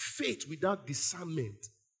faith without discernment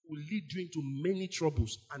will lead you into many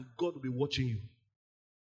troubles, and God will be watching you.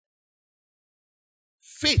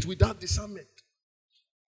 Faith without discernment.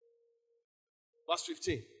 Verse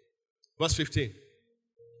 15. Verse 15.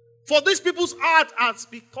 For these people's heart has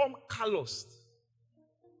become calloused.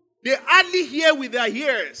 They hardly hear with their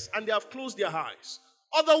ears, and they have closed their eyes.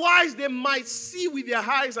 Otherwise, they might see with their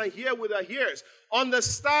eyes and hear with their ears,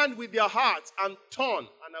 understand with their hearts, and turn,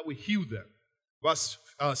 and I will heal them. Verse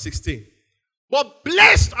 16. But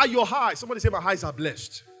blessed are your eyes. Somebody say, my eyes are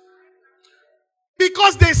blessed.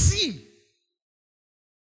 Because they see.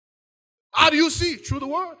 How do you see? Through the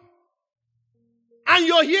word. And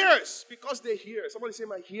your ears, because they hear. Somebody say,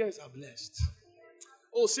 my ears are blessed.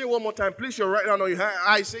 Oh, say one more time. Place your right hand on your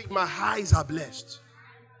eyes. Say, my eyes are blessed.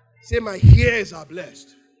 Say, my ears are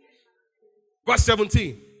blessed. Verse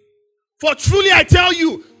 17. For truly I tell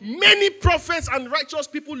you, many prophets and righteous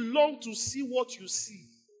people long to see what you see.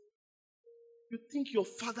 You think your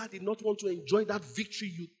father did not want to enjoy that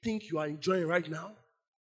victory you think you are enjoying right now?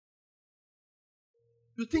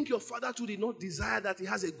 You think your father too did not desire that he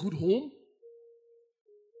has a good home?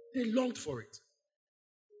 They longed for it.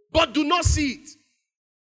 But do not see it.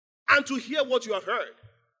 And to hear what you have heard.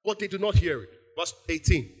 But they do not hear it. Verse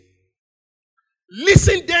 18.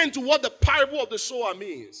 Listen then to what the parable of the sower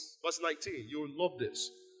means. Verse 19. You will love this.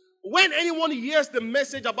 When anyone hears the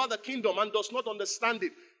message about the kingdom and does not understand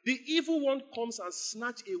it, the evil one comes and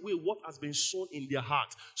snatch away what has been sown in their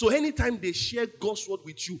heart. So anytime they share God's word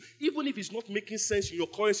with you, even if it's not making sense in your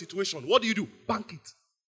current situation, what do? Bank it.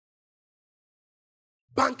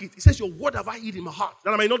 Bank it. It says, your word have I hid in my heart,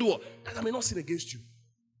 that I may not do what? That I may not sin against you.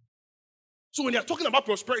 So when they are talking about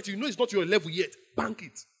prosperity, you know it's not your level yet. Bank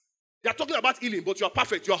it. They are talking about healing, but you are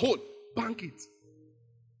perfect, you are whole. Bank it.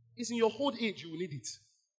 It's in your old age you will need it.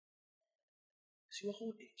 It's in your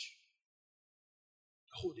old age.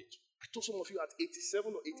 Hold it. I told some of you at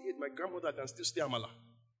 87 or 88, my grandmother can still stay amala.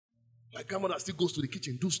 My grandmother still goes to the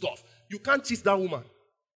kitchen, do stuff. You can't cheat that woman.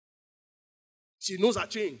 She knows her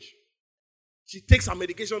change. She takes her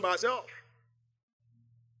medication by herself.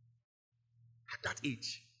 At that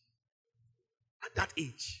age. At that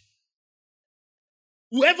age.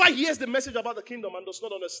 Whoever hears the message about the kingdom and does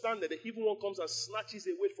not understand it, the evil one comes and snatches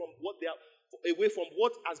away from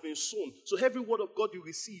what has been sown. So every word of God you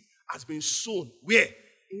receive has been sown. Where?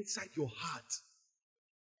 Inside your heart.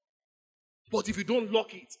 But if you don't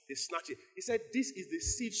lock it, they snatch it. He said, this is the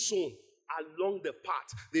seed sown along the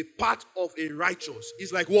path. The path of a righteous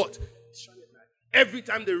is like what? Every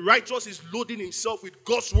time the righteous is loading himself with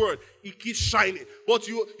God's word, he keeps shining. But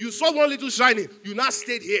you saw one little shining. You now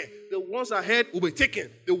stayed here. The ones ahead will be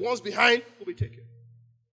taken. The ones behind will be taken.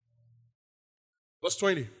 Verse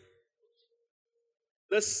 20.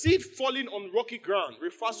 The seed falling on rocky ground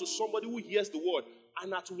refers to somebody who hears the word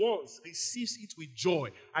and at once receives it with joy.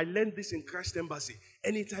 I learned this in Christ Embassy.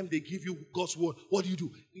 Anytime they give you God's word, what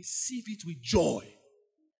do? Receive it with joy.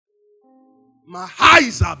 My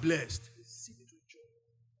eyes are blessed. Receive it with joy.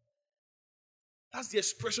 That's the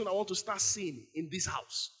expression I want to start seeing in this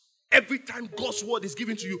house. Every time God's word is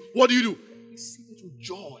given to you, what do? Receive it with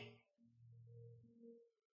joy.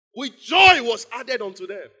 With joy was added unto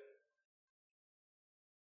them.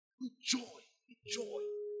 With joy. With joy.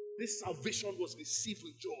 This salvation was received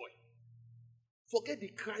with joy. Forget the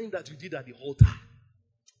crying that you did at the altar.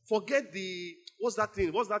 Forget the, what's that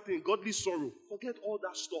thing? Godly sorrow. Forget all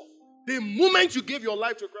that stuff. The moment you gave your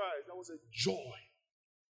life to Christ, that was a joy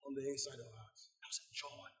on the inside of us. That was a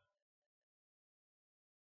joy.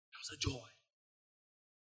 That was a joy.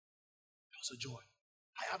 That was a joy.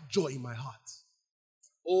 I have joy in my heart.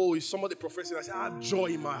 Oh, if somebody professing, I say, I have joy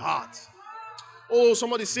in my heart. Oh,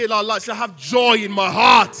 somebody say it out loud. Say, I have joy in my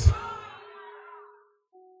heart.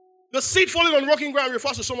 The seed falling on rocking ground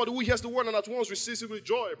refers to somebody who hears the word and at once receives it with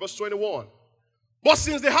joy. Verse 21. But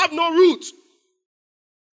since they have no root.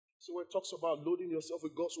 So when it talks about loading yourself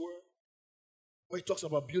with God's word, when it talks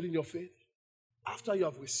about building your faith, after you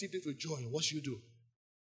have received it with joy, what should you do?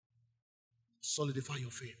 Solidify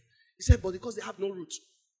your faith. He said, but because they have no root.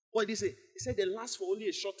 What did he say? He said they last for only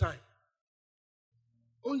a short time.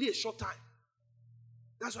 Only a short time.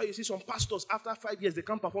 That's why you see some pastors, after 5 years, they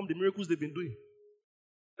can't perform the miracles they've been doing.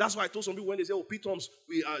 That's why I told some people when they say, oh, Pete Toms,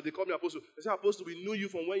 they call me apostle. They say, apostle, we knew you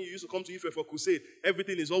from when you used to come to Ife for crusade.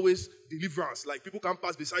 Everything is always deliverance. Like people can't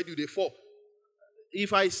pass beside you, they fall.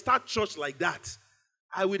 If I start church like that,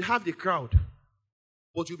 I would have the crowd.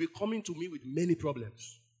 But you'll be coming to me with many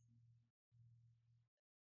problems.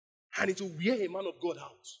 And it will wear a man of God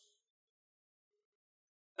out.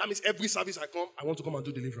 That means every service I come, I want to come and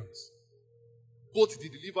do deliverance. Both the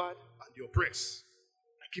delivered and the oppressed.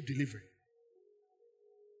 I keep delivering.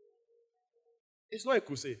 It's not a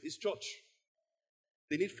crusade, it's church.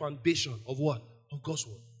 They need foundation of what? Of God's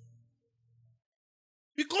word.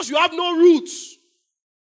 Because you have no roots.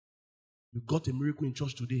 You got a miracle in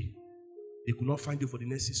church today. They could not find you for the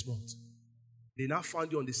next 6 months. They now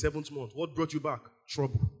found you on the 7th month. What brought you back?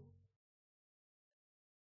 Trouble.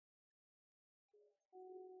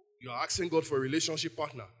 You are asking God for a relationship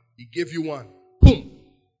partner. He gave you one. Boom.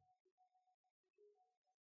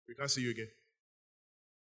 We can't see you again.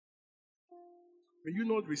 May you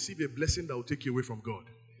not receive a blessing that will take you away from God.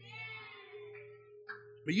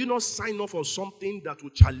 May you not sign up for something that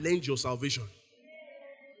will challenge your salvation.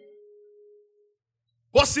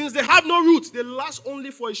 But since they have no roots, they last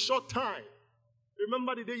only for a short time.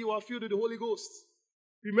 Remember the day you were filled with the Holy Ghost.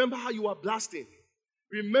 Remember how you were blasting.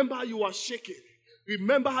 Remember how you were shaking.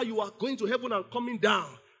 Remember how you were going to heaven and coming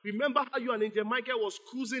down. Remember how you and Angel Michael was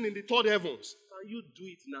cruising in the third heavens. Can you do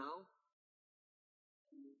it now?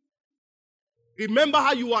 Remember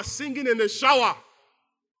how you were singing in the shower.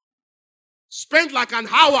 Spent like an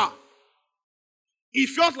hour. It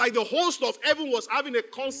felt like the host of heaven was having a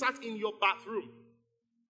concert in your bathroom.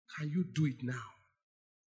 Can you do it now?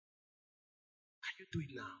 Can you do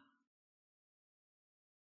it now?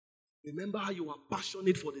 Remember how you were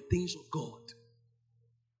passionate for the things of God.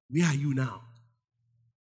 Where are you now?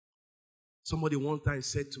 Somebody one time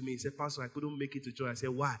said to me, he said, Pastor, I couldn't make it to church. I said,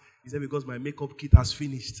 why? He said, because my makeup kit has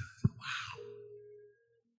finished. I said, wow.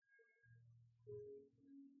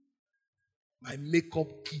 My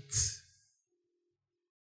makeup kit.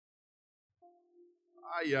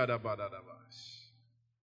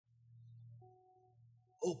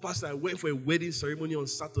 Oh, Pastor, I went for a wedding ceremony on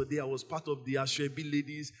Saturday. I was part of the Ashwebi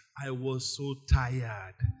ladies. I was so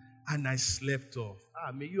tired. And I slept off.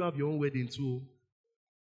 May you have your own wedding too.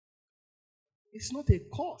 It's not a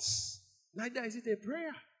curse. Neither is it a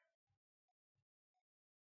prayer.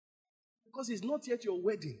 Because it's not yet your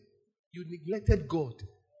wedding. You neglected God.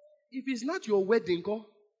 If it's not your wedding, God.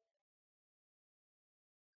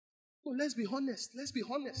 No, let's be honest. Let's be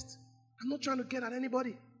honest. I'm not trying to get at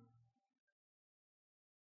anybody.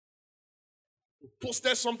 You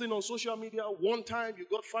posted something on social media one time, you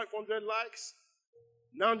got 500 likes,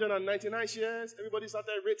 999 shares, everybody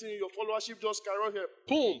started rating you, your followership just skyrocketed.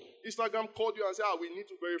 Boom! Instagram called you and said, we need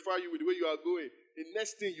to verify you with the way you are going. The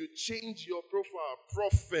next thing, you change your profile.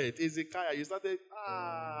 Prophet Ezekiah. You started,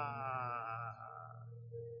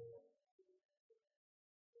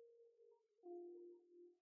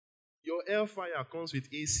 Your hellfire comes with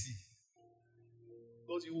AC.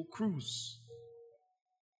 Because you will cruise.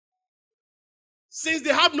 Since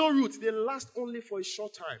they have no roots, they last only for a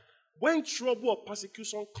short time. When trouble or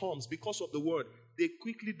persecution comes because of the word, they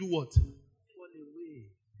quickly do what? Fall away.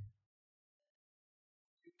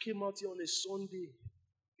 You came out here on a Sunday.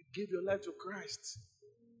 You gave your life to Christ.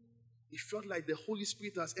 It felt like the Holy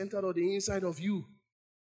Spirit has entered on the inside of you.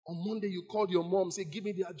 On Monday, you called your mom, say, give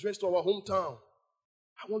me the address to our hometown.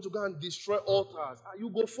 I want to go and destroy altars. You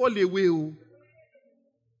go fall away. You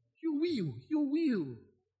will. You will.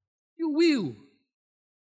 You will.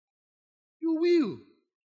 You will.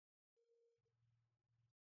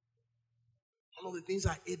 One of the things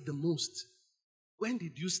I hate the most. When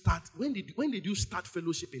did you start? When did you start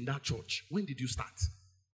fellowship in that church? When did you start?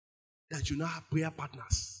 That you now have prayer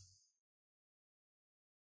partners.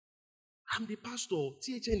 I'm the pastor.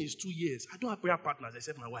 THN is 2 years. I don't have prayer partners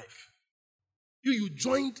except my wife. You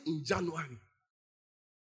joined in January.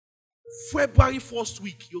 February 1st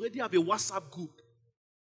week, you already have a WhatsApp group.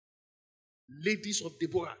 Ladies of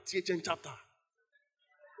Deborah, THN chapter.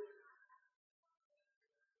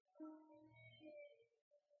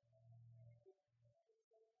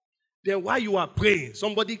 Then while you are praying,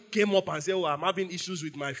 somebody came up and said, oh, I'm having issues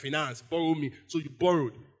with my finance. Borrow me. So you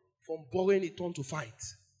borrowed. From borrowing, it turned to fight.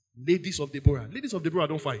 Ladies of Deborah. Ladies of Deborah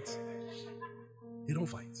don't fight. They don't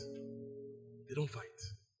fight. They don't fight.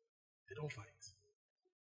 They don't fight.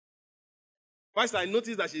 First, I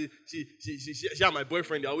noticed that she and my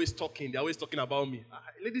boyfriend, they're always talking. They're always talking about me.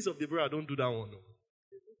 Ladies of Deborah don't do that one. No.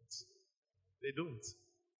 They don't.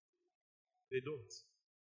 They don't.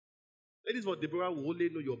 Ladies of Deborah will only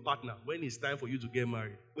know your partner when it's time for you to get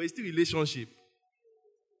married. But it's still a relationship.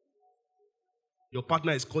 Your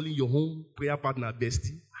partner is calling your home prayer partner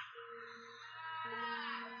bestie.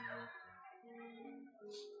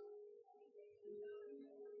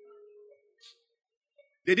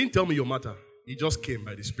 They didn't tell me your matter. It just came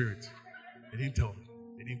by the Spirit. They didn't tell me.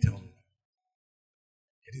 They didn't tell me.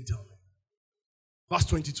 They didn't tell me. Verse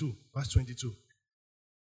 22. Verse 22.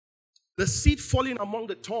 The seed falling among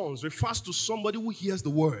the thorns refers to somebody who hears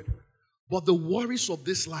the word. But the worries of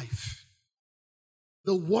this life.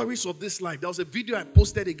 The worries of this life. There was a video I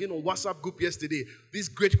posted again on WhatsApp group yesterday. This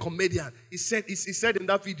great comedian. He said in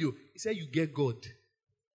that video, he said, you get God.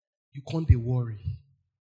 You can't be worried.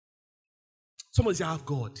 Somebody say, I have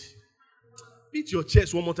God. Beat your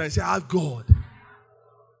chest one more time and say, I have God.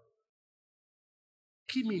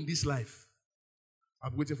 Keep me in this life.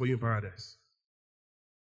 I'm waiting for you in paradise.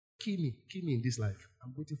 Keep me in this life.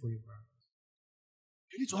 I'm waiting for you in paradise.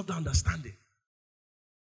 You need to have the understanding.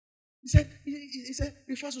 He said, it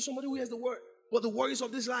refers to somebody who has the word, but the worries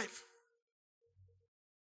of this life.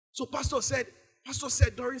 So pastor said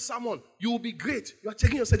during sermon, you will be great. You are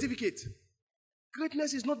taking your certificate.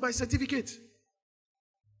 Greatness is not by certificate.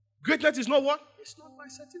 Greatness is not what? It's not by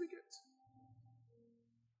certificate.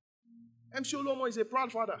 MC Olomo is a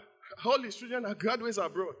proud father. All his children are graduates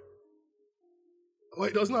abroad. But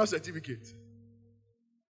he does not have a certificate.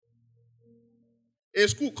 A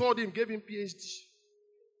school called him, gave him PhD.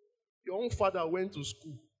 Your own father went to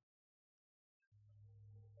school.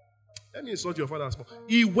 Let me insult your father small.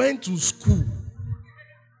 He went to school.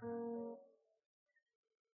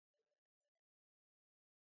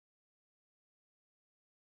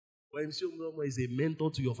 But MC Olomo is a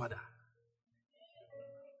mentor to your father.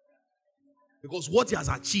 Because what he has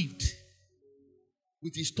achieved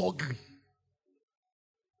with his toggery,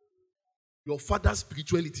 your father's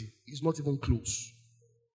spirituality is not even close.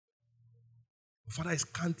 Your father is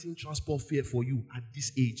counting transport fare for you at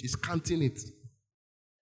this age. He's counting it.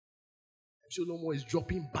 MC Olomo is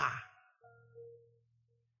dropping bar.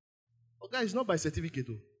 Okay, it's not by certificate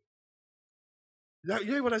though.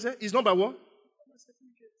 You hear what I said? It's not by what? By certificate.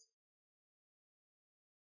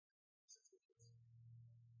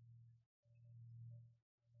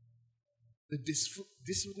 The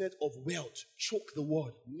deceitfulness of wealth choke the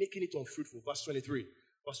word, making it unfruitful. Verse 23.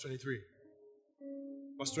 Verse 23.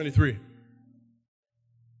 Verse 23.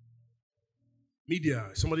 Media.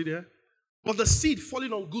 Somebody there? But the seed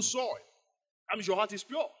falling on good soil. That means your heart is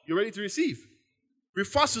pure. You're ready to receive.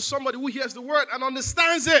 Refers to somebody who hears the word and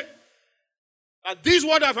understands it. That this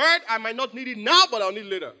word I've heard, I might not need it now, but I'll need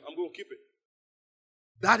it later. I'm going to keep it.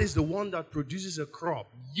 That is the one that produces a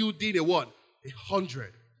crop yielding a what?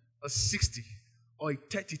 100. A 60 or a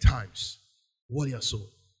 30 times what you sow.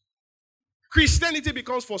 Christianity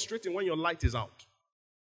becomes frustrating when your light is out.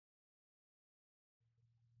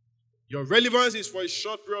 Your relevance is for a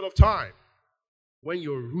short period of time when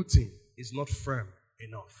your rooting is not firm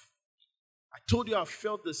enough. I told you I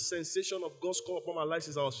felt the sensation of God's call upon my life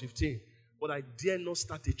since I was 15, but I dare not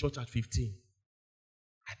start a church at 15.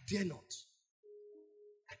 I dare not.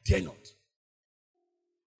 I dare not.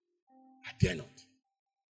 I dare not.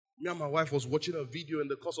 Me and my wife was watching a video in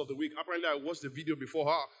the course of the week. Apparently, I watched the video before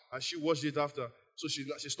her, and she watched it after. So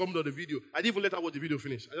she stumbled on the video. I didn't even let her watch the video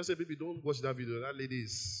finish. I just said, baby, don't watch that video. That lady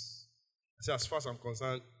is... I said, as far as I'm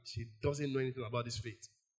concerned, she doesn't know anything about this faith.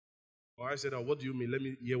 My wife said, what do you mean? Let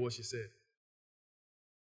me hear what she said.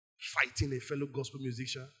 Fighting a fellow gospel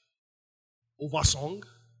musician over song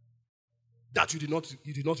that you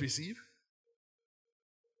did not receive.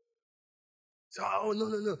 So, oh, no.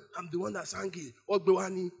 I'm the one that sang it.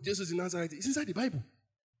 Ogbewani, Jesus in Nazareth. It's inside the Bible.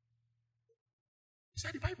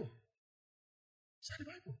 Inside the Bible. Inside the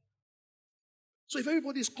Bible. So if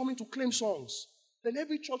everybody is coming to claim songs, then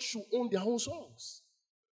every church should own their own songs.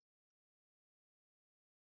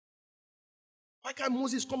 Why can't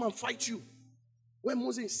Moses come and fight you? When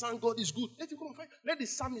Moses sang God is good, let him come and fight. Let the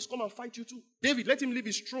psalmist come and fight you too. David, let him leave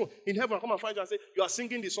his throne in heaven and come and fight you and say, you are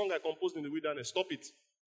singing the song I composed in the wilderness. Stop it.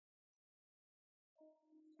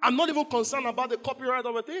 I'm not even concerned about the copyright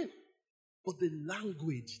of a thing. But the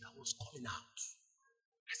language that was coming out.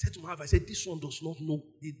 I said to my wife, I said, this one does not know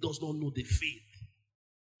the faith.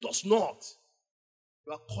 Does not.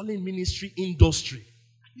 You are calling ministry industry.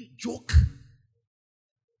 You joke.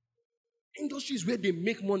 Industry is where they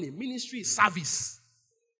make money. Ministry is service.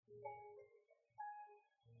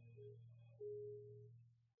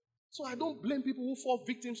 So I don't blame people who fall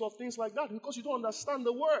victims of things like that because you don't understand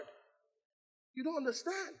the word. You don't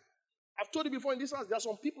understand. I've told you before in this house, there are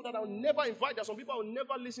some people that I will never invite. There are some people I will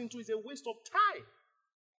never listen to. It's a waste of time.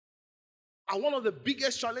 And one of the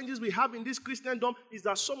biggest challenges we have in this Christendom is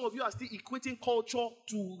that some of you are still equating culture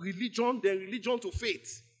to religion, then religion to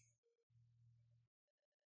faith.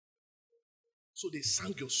 So they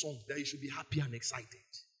sang your song that you should be happy and excited.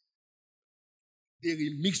 They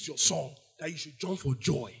remixed your song that you should jump for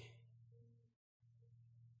joy.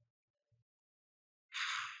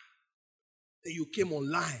 Then you came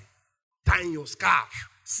online, tying your scarf,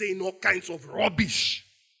 saying all kinds of rubbish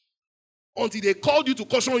until they called you to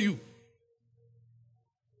caution you.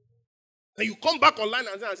 Then you come back online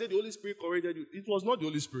and say the Holy Spirit corrected you. It was not the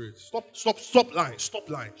Holy Spirit. Stop lying. Stop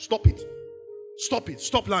lying. Stop it. Stop it.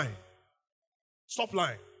 Stop lying. Stop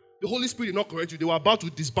lying. The Holy Spirit did not correct you. They were about to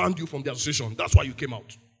disband you from the association. That's why you came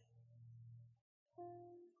out.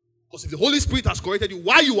 Because if the Holy Spirit has corrected you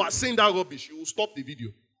while you are saying that rubbish, you will stop the video.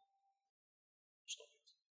 Stop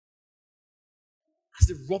it. That's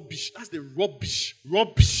the rubbish. That's the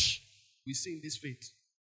rubbish we see in this faith.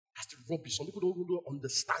 That's the rubbish. Some people don't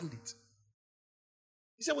understand it.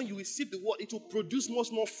 He said when you receive the word, it will produce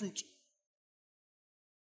much more fruit.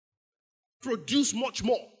 Produce much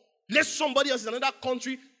more. Let somebody else in another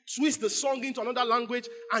country twist the song into another language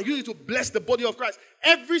and use it to bless the body of Christ.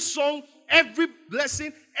 Every song, every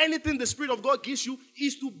blessing, anything the Spirit of God gives you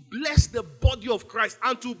is to bless the body of Christ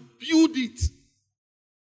and to build it.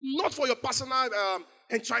 Not for your personal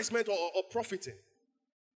enticement or profiting.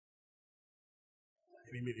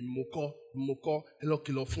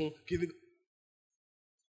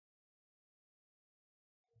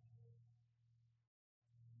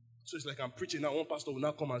 So it's like I'm preaching now. One pastor will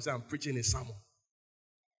now come and say, I'm preaching a sermon.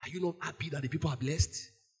 Are you not happy that the people are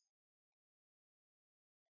blessed?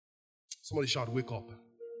 Somebody shout, wake up.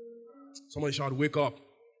 Somebody shout, wake up.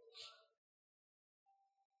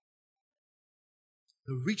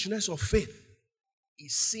 The richness of faith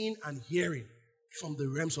is seeing and hearing from the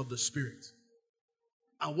realms of the Spirit.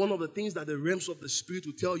 And one of the things that the realms of the Spirit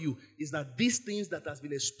will tell you is that these things that has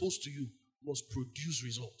been exposed to you must produce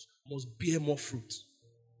results, must bear more fruit.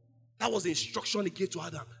 That was the instruction he gave to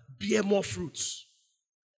Adam. Bear more fruits.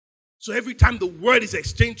 So every time the word is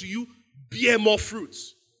exchanged to you, bear more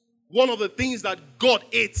fruits. One of the things that God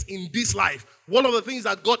hates in this life, one of the things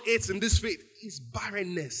that God hates in this faith is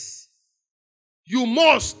barrenness. You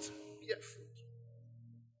must bear fruit.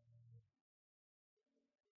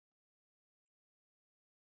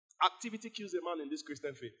 Activity kills a man in this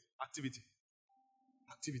Christian faith. Activity.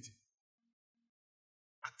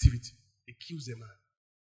 It kills a man.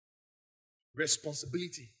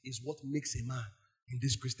 Responsibility is what makes a man in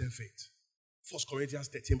this Christian faith. 1 Corinthians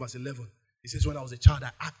 13 verse 11. It says, when I was a child,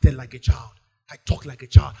 I acted like a child. I talked like a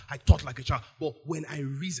child. I thought like a child. But when I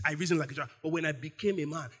reasoned like a child. But when I became a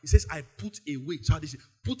man, it says, I put away childish.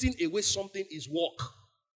 Putting away something is work.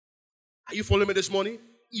 Are you following me this morning?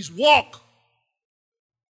 It's work.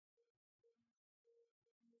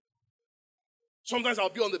 Sometimes I'll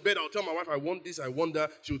be on the bed, I'll tell my wife, I want this, I want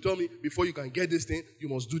that. She'll tell me, before you can get this thing, you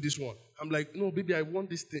must do this one. I'm like, no, baby, I want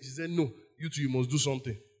this thing. She said, no, you two, you must do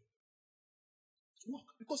something. It's work.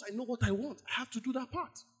 Because I know what I want. I have to do that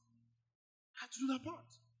part.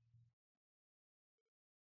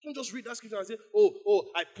 Don't just read that scripture and say,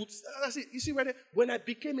 I put. That's it. You see right there? When I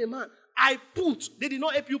became a man, I put. They did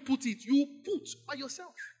not help you put it. You put by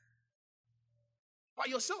yourself.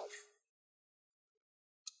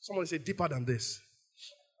 Somebody say deeper than this.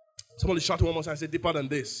 Somebody shout one more time and say deeper than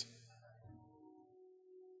this.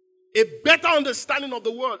 A better understanding of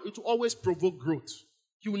the word, it will always provoke growth.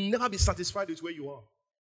 You will never be satisfied with where you are.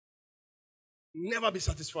 Never be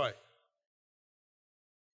satisfied.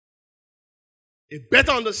 A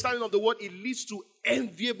better understanding of the word, it leads to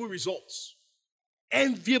enviable results.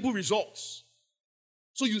 Enviable results.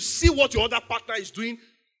 So you see what your other partner is doing.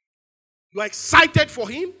 You are excited for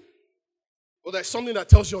him. But there's something that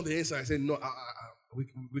tells you on the inside. I say, no,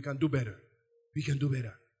 we can do better. We can do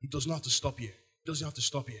better. It does not have to stop here. It doesn't have to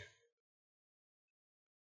stop here.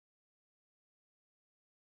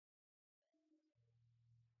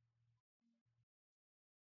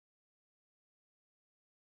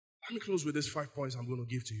 Let me close with these 5 points I'm going to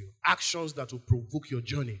give to you. Actions that will provoke your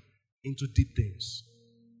journey into deep things.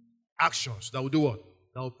 Actions that will do what?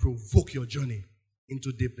 That will provoke your journey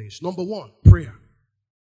into deep things. Number 1, prayer.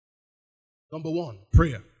 Number 1,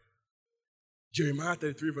 prayer. Jeremiah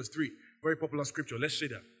 33 verse 3. Very popular scripture. Let's see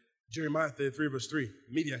that. Jeremiah 33 verse 3.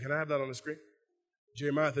 Media, can I have that on the screen?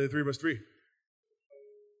 Jeremiah 33 verse 3.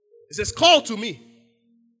 It says, call to me.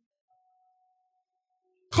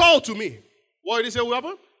 Call to me. What did he say will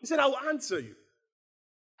happen? He said, I will answer you.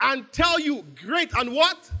 And tell you great and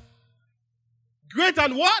what? Great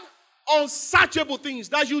and what? Unsearchable things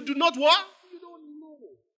that you do not what? You don't know.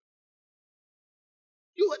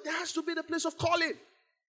 There has to be the place of calling.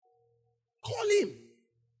 Call him.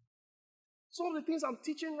 Some of the things I'm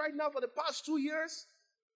teaching right now for the past 2 years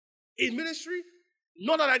in ministry,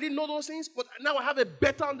 not that I didn't know those things, but now I have a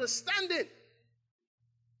better understanding.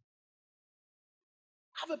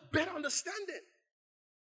 Have a better understanding.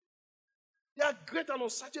 There are great and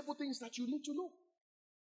unsearchable things that you need to know.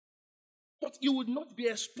 But you would not be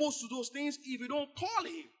exposed to those things if you don't call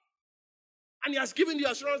him. And he has given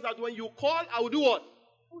the assurance that when you call, I will do what?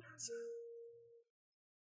 I will answer.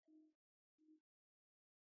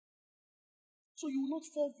 So you will not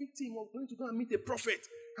fall victim of going to go and meet a prophet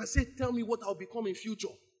and say, tell me what I'll become in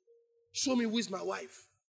future. Show me who is my wife.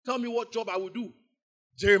 Tell me what job I will do.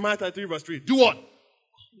 Jeremiah 33 verse 3. Do what?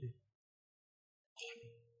 Call him.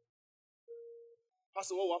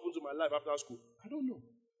 Pastor, what will happen to my life after school? I don't know.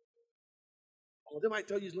 Whatever I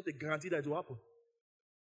tell you is not a guarantee that it will happen.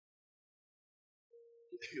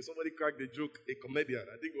 Somebody cracked the joke, a comedian,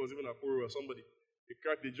 I think it was even Aporo or somebody. He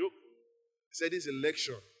cracked the joke. He said this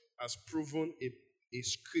election has proven a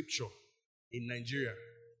scripture in Nigeria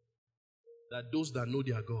that those that know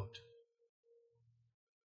their God,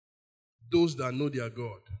 those that know their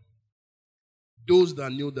God, those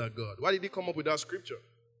that know their God. Why did he come up with that scripture?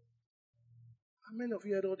 How many of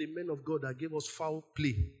you heard all the men of God that gave us foul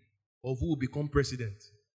play of who will become president?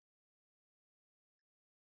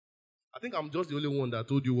 I think I'm just the only one that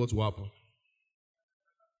told you what will happen.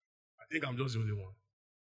 I think I'm just the only one.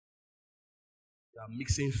 They are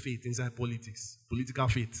mixing faith inside politics, political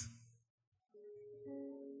faith.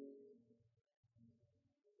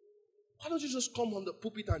 Why don't you just come on the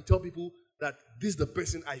pulpit and tell people that this is the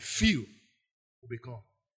person I feel will become?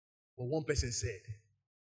 But one person said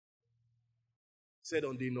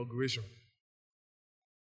on the inauguration,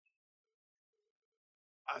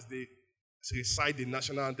 as they recite the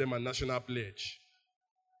national anthem and national pledge,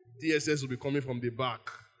 DSS will be coming from the back.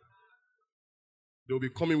 They will be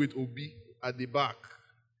coming with Obi at the back.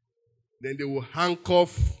 Then they will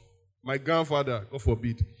handcuff my grandfather, God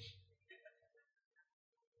forbid,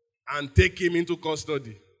 and take him into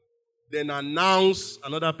custody. Then announce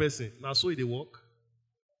another person. Now, so they walk.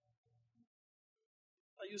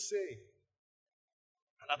 What are you saying?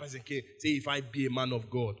 Another person came. Say, if I be a man of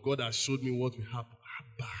God, God has showed me what will happen.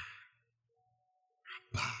 Abba.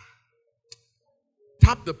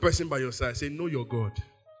 Tap the person by your side. Say, know your God.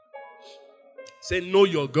 Say, know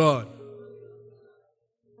your God.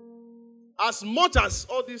 As much as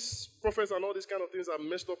all these prophets and all these kind of things have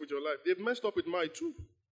messed up with your life, they've messed up with mine too.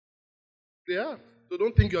 They have. So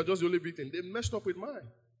don't think you're just the only victim. They've messed up with mine.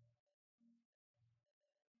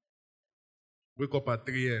 Wake up at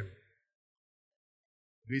 3 a.m.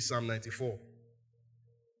 Read Psalm 94.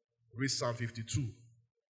 Read Psalm 52.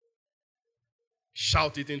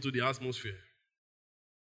 Shout it into the atmosphere.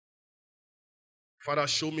 Father,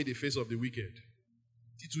 show me the face of the wicked.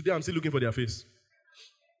 See, today I'm still looking for their face.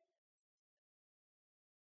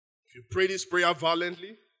 If you pray this prayer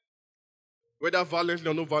violently, whether violently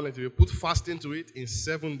or not violently, you put fasting to it in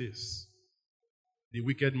 7 days, the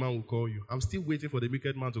wicked man will call you. I'm still waiting for the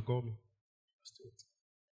wicked man to call me. I'm still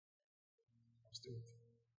waiting.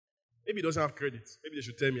 Maybe he doesn't have credit. Maybe they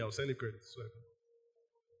should tell me I'll send him credit. So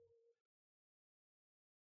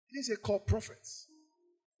he didn't say call prophets.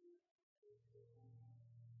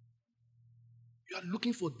 You are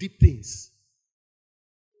looking for deep things.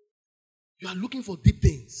 You are looking for deep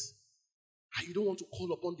things. And you don't want to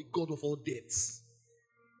call upon the God of all depths.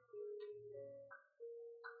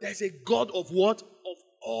 There's a God of what? Of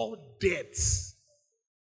all depths.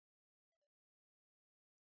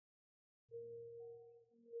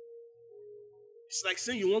 It's like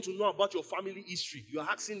saying you want to know about your family history. You are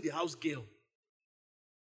asking the house girl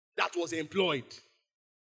that was employed.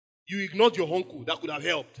 You ignored your uncle that could have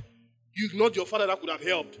helped. You ignored your father that could have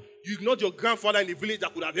helped. You ignored your grandfather in the village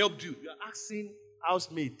that could have helped you. You are asking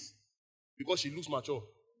housemaid because she looks mature.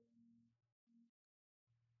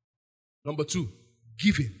 Number 2,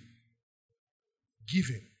 giving.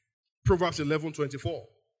 Giving. Proverbs 11:24.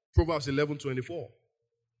 Proverbs 11:24.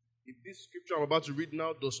 if this scripture I'm about to read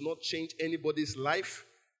now does not change anybody's life,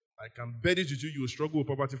 I can bet it with you, you will struggle with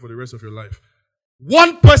poverty for the rest of your life.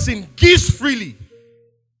 One person gives freely,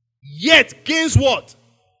 yet gains what?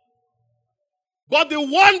 But the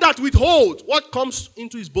one that withholds, what comes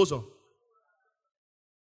into his bosom?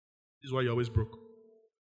 This is why you're always broke.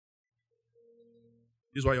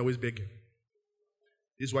 This is why you're always begging.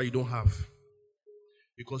 This is why you don't have.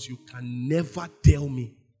 Because you can never tell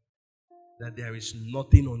me that there is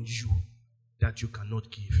nothing on you that you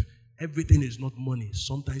cannot give. Everything is not money.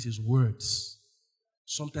 Sometimes it's words.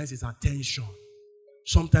 Sometimes it's attention.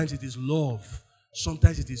 Sometimes it is love.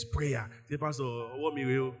 Sometimes it is prayer. The pastor, what me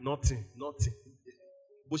will? Nothing.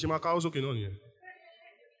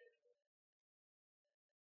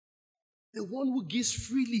 The one who gives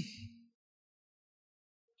freely.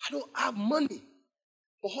 I don't have money,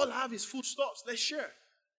 but all I have is foodstuffs. Let's share.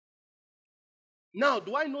 Now,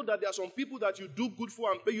 do I know that there are some people that you do good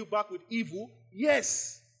for and pay you back with evil?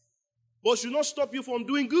 Yes. But it should not stop you from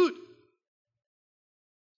doing good.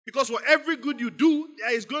 Because for every good you do,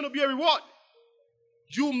 there is going to be a reward.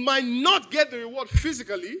 You might not get the reward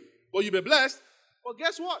physically, but you'll be blessed. But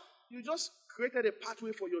guess what? You just created a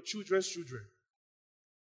pathway for your children's children.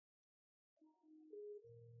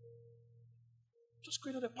 Just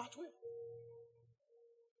created a pathway.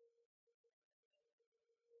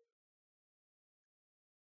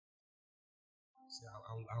 See,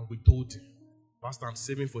 and we told him, Pastor, I'm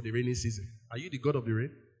saving for the rainy season. Are you the God of the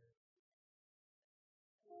rain?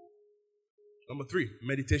 Number 3,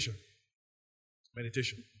 meditation.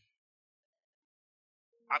 Meditation.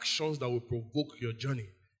 Actions that will provoke your journey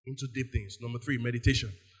into deep things. Number 3,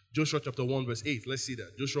 meditation. Joshua chapter 1 verse 8. Let's see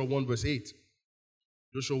that. Joshua 1 verse 8.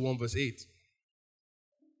 Joshua 1 verse 8.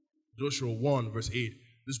 Joshua 1 verse 8.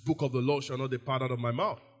 This book of the law shall not depart out of my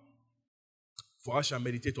mouth, for I shall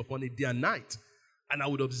meditate upon it day and night, and I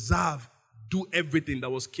would observe, do everything that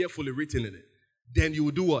was carefully written in it. Then you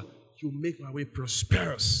will do what? You will make my way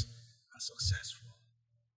prosperous and successful.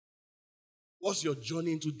 What's your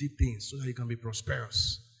journey into deep things so that you can be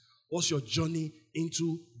prosperous? What's your journey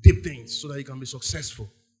into deep things so that you can be successful?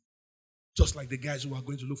 Just like the guys who are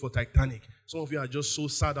going to look for Titanic. Some of you are just so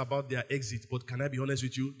sad about their exit, but can I be honest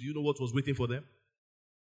with you? Do you know what was waiting for them?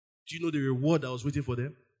 Do you know the reward that was waiting for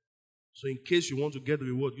them? So in case you want to get the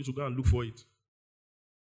reward, you should go and look for it.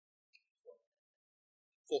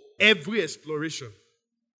 For every exploration,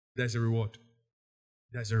 there's a reward.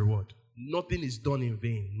 There's a reward. Nothing is done in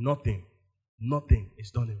vain. Nothing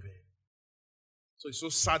is done in vain. So it's so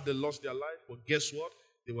sad they lost their life, but guess what?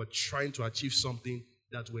 They were trying to achieve something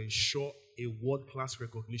that will ensure a world-class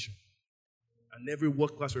recognition. And every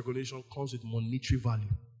world-class recognition comes with monetary value.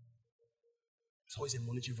 There's always a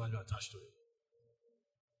monetary value attached to it.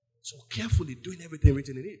 So carefully doing everything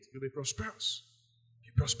written in it, you'll be prosperous.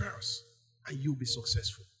 Be prosperous. And you'll be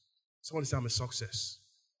successful. Somebody say, I'm a success.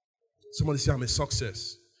 Somebody say, I'm a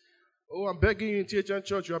success. Oh, I'm begging you in THN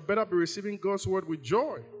Church, you better be receiving God's word with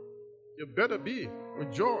joy. You better be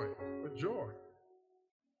with joy. With joy.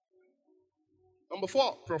 Number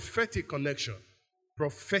 4, prophetic connection.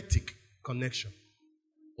 Prophetic connection.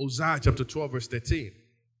 Hosea chapter 12 verse 13.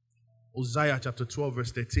 Hosea chapter 12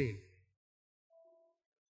 verse 13.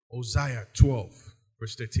 Hosea 12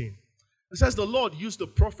 verse 13. It says the Lord used the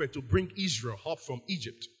prophet to bring Israel up from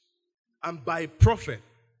Egypt. And by prophet,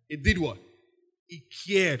 it did what? He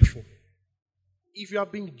cared for. If you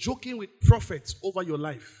have been joking with prophets over your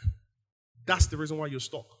life, that's the reason why you're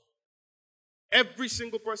stuck. Every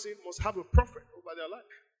single person must have a prophet over their life.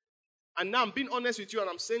 And now I'm being honest with you, and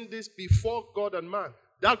I'm saying this before God and man.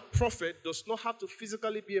 That prophet does not have to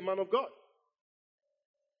physically be a man of God.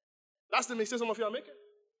 That's the mistake some of you are making.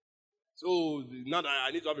 So now that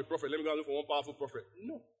I need to have a prophet, let me go and look for one powerful prophet.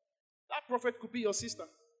 No. That prophet could be your sister.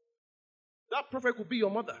 That prophet could be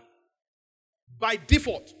your mother. By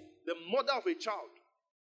default, the mother of a child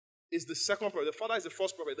is the second prophet. The father is the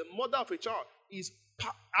first prophet. The mother of a child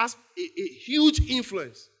has a huge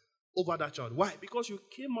influence over that child. Why? Because you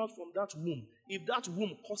came out from that womb. If that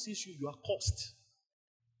womb curses you, you are cursed.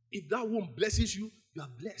 If that womb blesses you, you are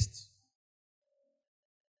blessed.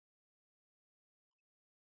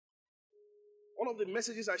 One of the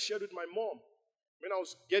messages I shared with my mom when I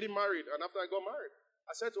was getting married and after I got married,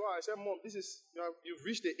 I said to her, Mom, you've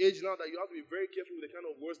reached the age now that you have to be very careful with the kind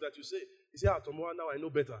of words that you say. You say, tomorrow now I know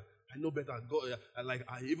better. I know better.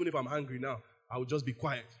 Even if I'm angry now, I will just be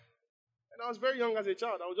quiet. And I was very young as a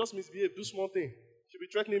child. I would just misbehave, do small thing. She'll be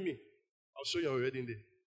threatening me. I'll show you on your wedding day.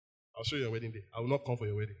 I'll show you your wedding day. I will not come for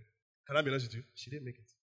your wedding. Can I be honest with you? She didn't make it.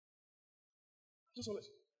 Just honest.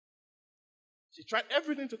 She tried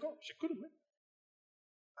everything to come. She couldn't make it.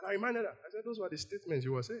 And I reminded her. I said, those were the statements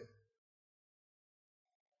you were saying.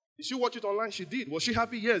 Did she watch it online? She did. Was she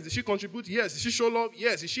happy? Yes. Did she contribute? Yes. Did she show love?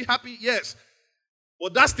 Yes. Is she happy? Yes.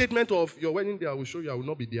 But that statement of your wedding day, I will show you, I will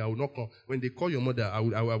not be there, I will not come. When they call your mother, I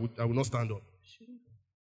will not stand up.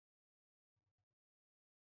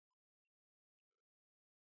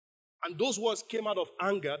 And those words came out of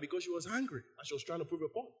anger because she was angry and she was trying to prove a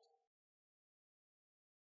point.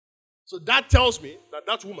 So that tells me that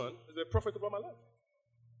that woman is a prophet over my life.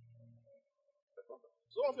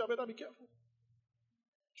 Some of you better be careful.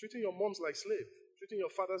 Treating your moms like slave, treating your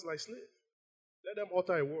fathers like slave. Let them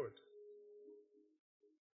utter a word.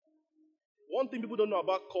 One thing people don't know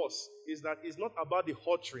about curse is that it's not about the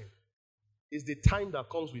uttering. It's the time that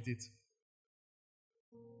comes with it.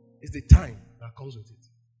 It's the time that comes with it.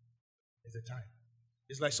 It's the time.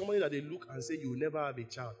 It's like somebody that they look and say, you will never have a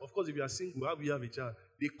child. Of course, if you are single, how will you have a child?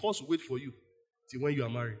 The curse will wait for you till when you are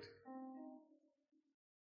married.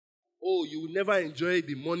 Oh, you will never enjoy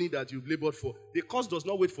the money that you've labored for. The curse does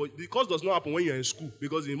not wait for you. The curse does not happen when you're in school,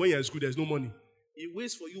 because when you're in school, there's no money. It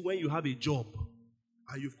waits for you when you have a job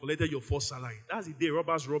and you've collected your first salary. That's the day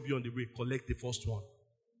robbers rob you on the way. Collect the first one.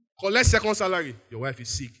 Collect second salary. Your wife is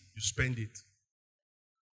sick. You spend it.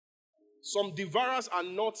 Some devourers are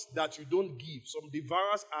not that you don't give. Some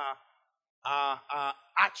devourers are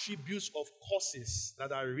attributes of curses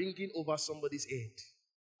that are ringing over somebody's head.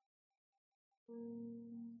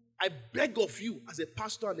 I beg of you as a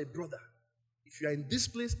pastor and a brother, if you are in this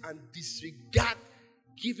place and disregard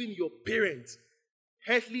giving your parents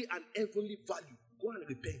earthly and heavenly value, go and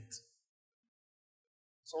repent.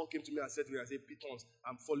 Someone came to me and said to me, I said, Pitons,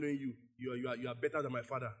 I'm following you. You are better than my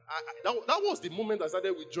father. That was the moment I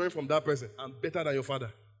started withdrawing from that person. I'm better than your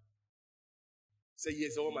father. Say,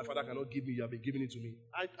 yes, all my father cannot give me, you have been giving it to me.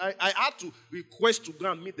 I had to request to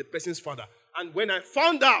go and meet the person's father. And when I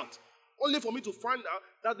found out, only for me to find out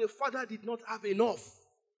that the father did not have enough.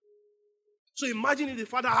 So imagine if the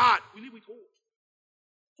father had, will he withhold?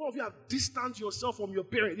 Some of you have distanced yourself from your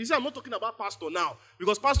parents. You see, I'm not talking about pastor now,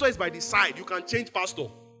 because pastor is by the side. You can change pastor.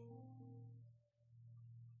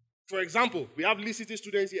 For example, we have Lee City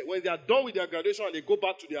students here. When they are done with their graduation and they go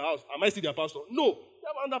back to their house, am I still their pastor? No, they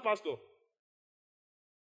have another pastor.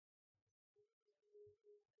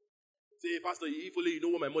 Say, Pastor, if only you know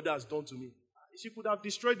what my mother has done to me. She could have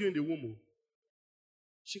destroyed you in the womb.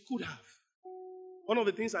 She could have. One of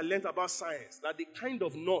the things I learned about science, that the kind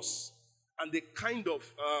of nurse and the kind of,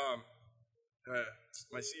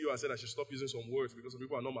 my CEO has said I should stop using some words because some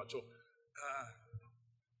people are not mature.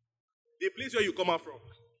 The place where you come out from,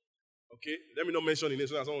 okay? Let me not mention it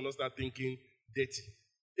so that someone will not start thinking dirty.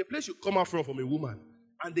 The place you come out from a woman,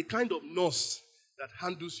 and the kind of nurse that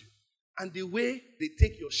handles you, and the way they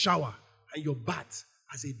take your shower and your bath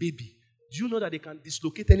as a baby. Do you know that they can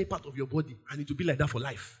dislocate any part of your body and it will be like that for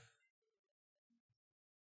life?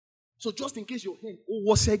 So just in case your head,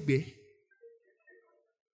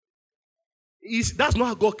 that's not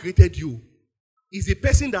how God created you. It's a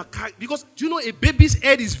person that can, because do you know a baby's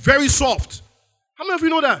head is very soft? How many of you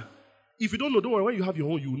know that? If you don't know, don't worry. When you have your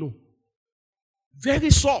own, you will know.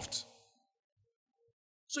 Very soft.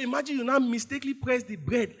 So imagine you now mistakenly press the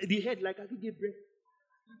head like I do get bread.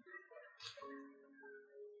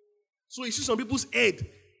 So you see some people's head,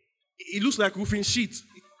 it looks like roofing sheet.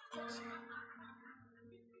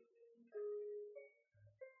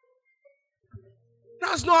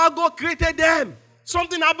 That's not how God created them.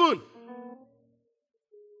 Something happened.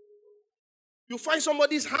 You find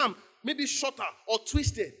somebody's arm, maybe shorter or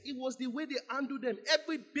twisted. It was the way they handled them.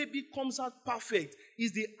 Every baby comes out perfect.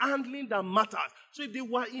 It's the handling that matters. So if they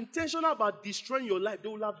were intentional about destroying your life, they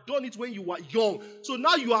would have done it when you were young. So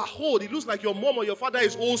now you are old. It looks like your mom or your father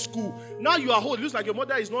is old school. Now you are old. It looks like your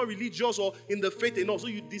mother is not religious or in the faith enough. So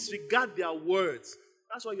you disregard their words.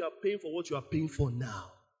 That's why you are paying for what you are paying for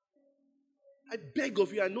now. I beg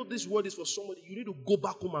of you, I know this word is for somebody. You need to go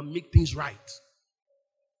back home and make things right.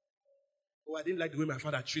 Oh, I didn't like the way my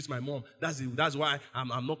father treats my mom. That's why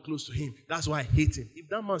I'm not close to him. That's why I hate him. If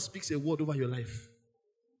that man speaks a word over your life,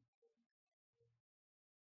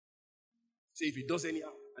 say if he does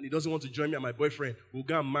anyhow and he doesn't want to join me and my boyfriend, we'll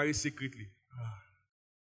go and marry secretly.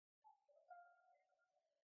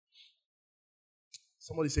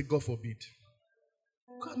 Somebody say, God forbid.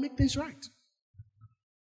 God, make things right.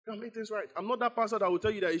 God, make things right. I'm not that pastor that will tell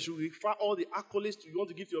you that you should refer all the accolades you want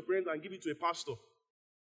to give to your parents and give it to a pastor.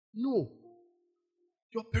 No.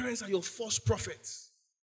 Your parents are your first prophets.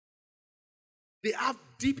 They have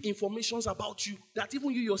deep information about you that even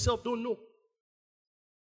you yourself don't know.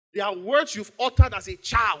 There are words you've uttered as a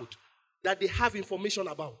child that they have information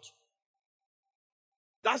about.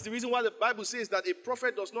 That's the reason why the Bible says that a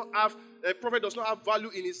prophet does not have value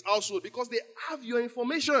in his household, because they have your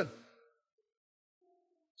information.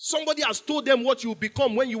 Somebody has told them what you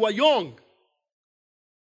become when you were young.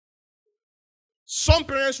 Some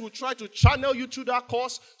parents will try to channel you through that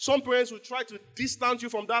course. Some parents will try to distance you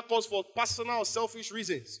from that course for personal or selfish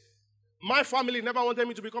reasons. My family never wanted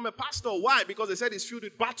me to become a pastor. Why? Because they said it's filled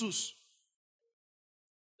with battles.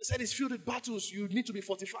 They said it's filled with battles. You need to be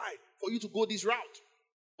fortified for you to go this route.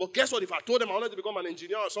 But guess what? If I told them I wanted to become an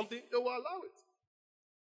engineer or something, they will allow it.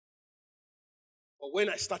 But when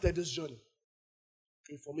I started this journey,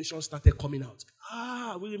 information started coming out.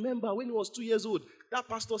 We remember when he was 2 years old, that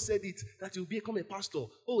pastor said it, that you'll become a pastor.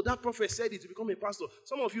 Oh, that prophet said it, to become a pastor.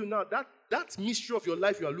 Some of you now, that mystery of your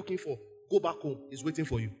life you are looking for, go back home, is waiting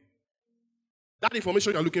for you. That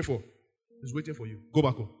information you are looking for is waiting for you. Go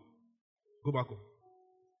back home. Go back home.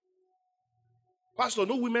 Pastor,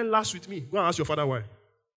 no women last with me. Go and ask your father why.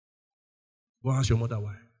 Go and ask your mother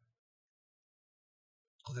why.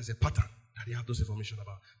 Because there's a pattern that they have those information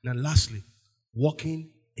about. Now, lastly, walking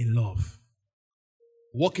in love.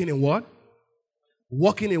 Walking in what?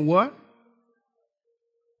 Walking in what?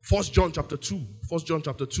 1 John chapter 2. 1 John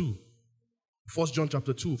chapter 2. 1 John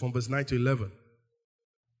chapter 2 from verse 9 to 11.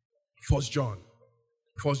 1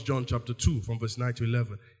 John chapter 2 from verse 9 to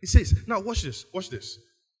 11. He says, now watch this. Watch this.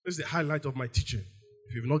 This is the highlight of my teaching.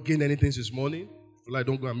 If you've not gained anything this morning, if you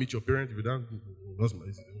don't go and meet your parent. If you don't,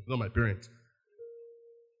 it's not my parent.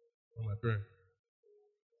 Not my parent.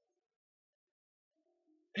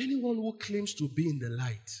 Anyone who claims to be in the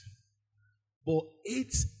light but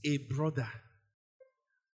hates a brother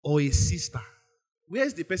or a sister,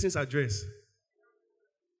 where's the person's address?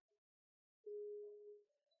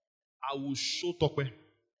 I will show Tokwe.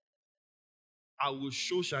 I will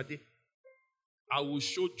show Shade. I will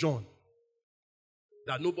show John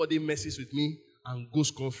that nobody messes with me and goes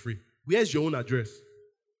scot-free. Where's your own address?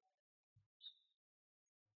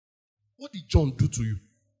 What did John do to you?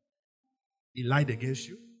 He lied against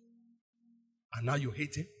you, and now you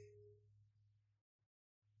hate him?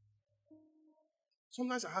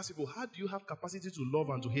 Sometimes I ask people, how do you have capacity to love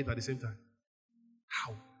and to hate at the same time?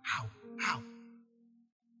 How?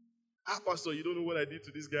 Pastor, you don't know what I did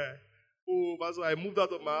to this guy. Oh, Pastor, I moved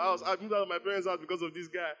out of my house. I moved out of my parents' house because of this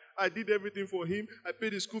guy. I did everything for him. I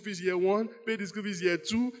paid his school fees year 1, paid his school fees year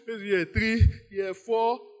 2, paid year 3, year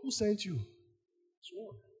 4. Who sent you? It's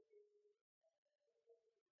 1.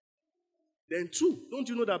 Then 2, don't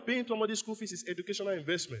you know that paying somebody's school fees is educational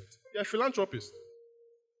investment? You're a philanthropist.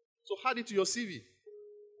 So add it to your CV.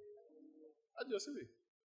 Add your CV.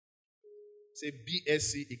 Say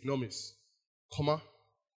BSc Economics,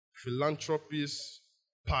 philanthropist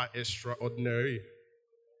par extraordinary.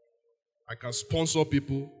 I can sponsor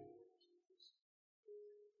people.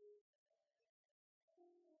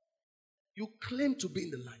 You claim to be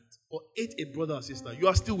in the light or hate a brother or sister. You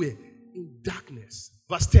are still where? In darkness.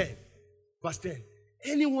 Verse 10. Verse 10.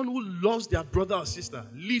 Anyone who loves their brother or sister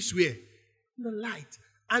lives where? In the light.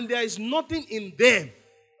 And there is nothing in them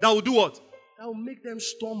that will do what? That will make them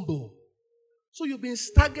stumble. So you've been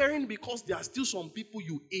staggering because there are still some people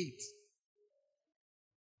you hate.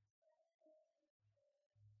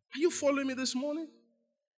 Are you following me this morning?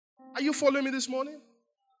 Are you following me this morning?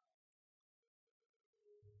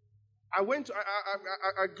 I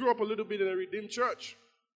grew up a little bit in a Redeemed church.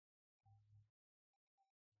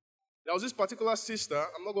 There was this particular sister,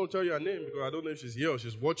 I'm not going to tell you her name because I don't know if she's here or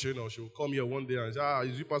she's watching or she will come here one day and say,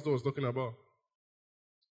 is you pastor was talking about?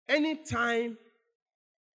 Anytime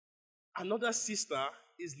another sister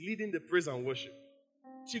is leading the praise and worship,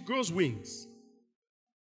 she grows wings.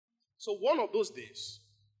 So one of those days,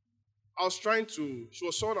 she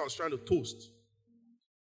was someone I was trying to toast.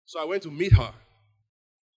 So I went to meet her.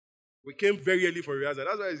 We came very early for rehearsal.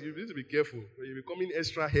 That's why you need to be careful. When you're coming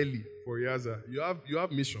extra early for rehearsal, you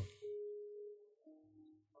have mission.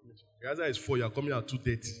 Rehearsal is 4, you're coming at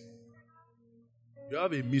 2:30. You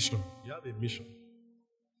have a mission.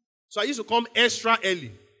 So I used to come extra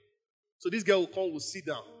early. So this girl will come, will sit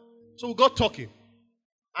down. So we got talking.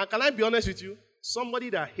 And can I be honest with you? Somebody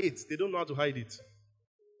that hates, they don't know how to hide it.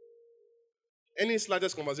 Any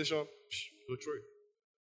slightest conversation, they'll throw it.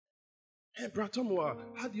 Hey, Brother Tomoa,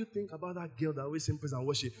 how do you think about that girl that always sings praise and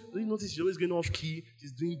worship? Do you notice she's always going off key?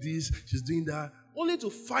 She's doing this, she's doing that. Only to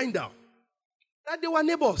find out that they were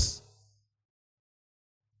neighbors.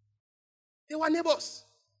 They were neighbors.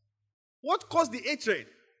 What caused the hatred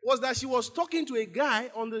was that she was talking to a guy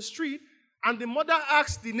on the street, and the mother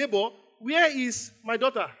asked the neighbor, where is my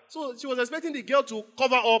daughter? So she was expecting the girl to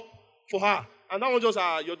cover up for her. And that one just,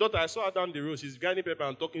 your daughter, I saw her down the road. She's grinding pepper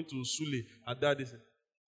and talking to Sule at daddy.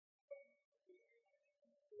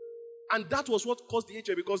 And that was what caused the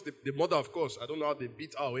hatred because the mother, of course, I don't know how they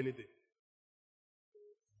beat her or anything.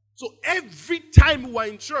 So every time we were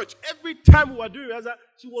in church, every time we were doing rehearsal,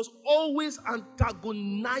 she was always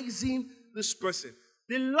antagonizing this person.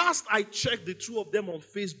 The last I checked the two of them on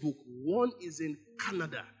Facebook, one is in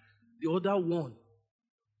Canada, the other one,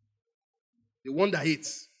 the one that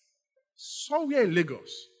hates, somewhere in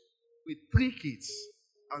Lagos, with 3 kids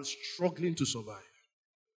and struggling to survive.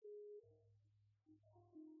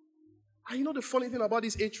 And you know the funny thing about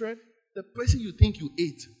this hatred? The person you think you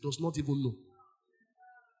hate does not even know.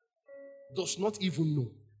 Does not even know.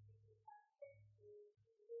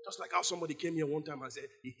 Just like how somebody came here one time and said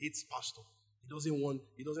he hates pastor.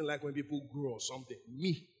 He doesn't like when people grow or something.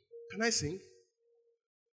 Me, can I sing?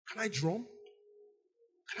 Can I drum?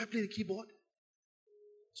 Can I play the keyboard?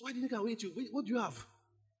 So why didn't I wait you? Wait, what do you have?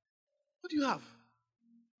 What do you have?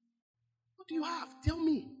 What do you have? Tell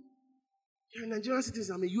me. You're a Nigerian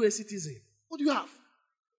citizen, I'm a US citizen. What do you have?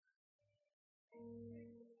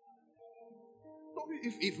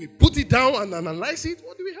 If we put it down and analyze it,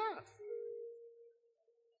 what do we have?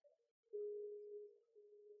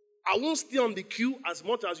 I won't stay on the queue as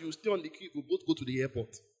much as you stay on the queue if we both go to the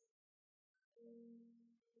airport.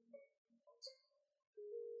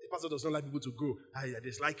 The pastor does not like people to go. I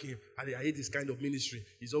dislike him. I hate this kind of ministry.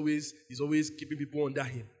 He's always keeping people under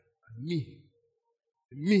him. And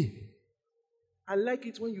me. I like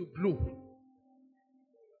it when you blow,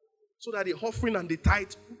 so that the offering and the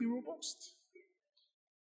tithe will be robust.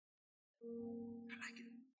 I like it.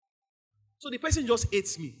 So the person just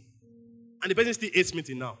hates me. And the person still hates me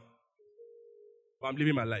till now. But I'm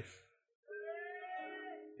living my life.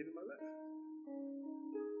 Living my life.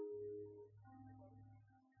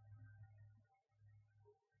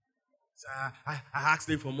 So I asked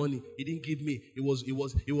him for money. He didn't give me. He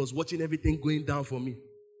was watching everything going down for me.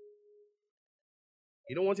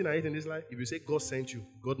 You know one thing I hate in this life? If you say God sent you,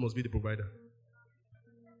 God must be the provider.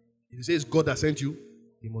 If you say it's God that sent you,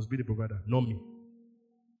 He must be the provider, not me.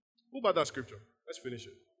 Who about that scripture? Let's finish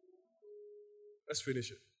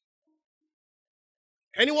it.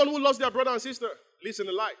 Anyone who loves their brother and sister lives in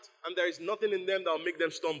the light, and there is nothing in them that will make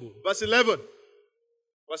them stumble. Verse 11.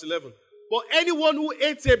 But anyone who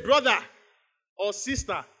hates a brother or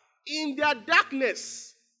sister in their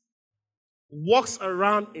darkness walks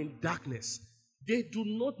around in darkness. They do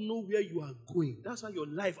not know where you are going. That's why your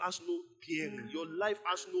life has no bearing. Your life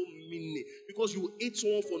has no meaning. Because you hate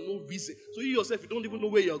someone for no reason. So you yourself, you don't even know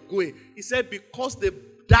where you're going. He said, because the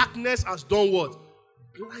darkness has done what?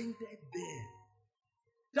 Blinded them.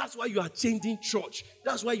 That's why you are changing church.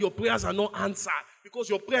 That's why your prayers are not answered. Because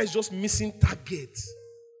your prayer is just missing target.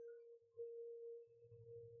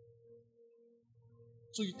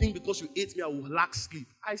 So you think because you hate me, I will lack sleep.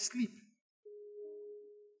 I sleep.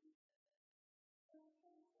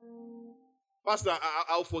 Pastor,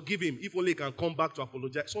 I'll forgive him if only he can come back to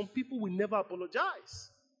apologize. Some people will never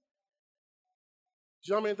apologize. Do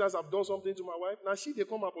you know how many times I've done something to my wife? Now they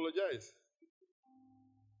come apologize.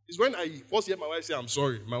 It's when I first hear my wife say, I'm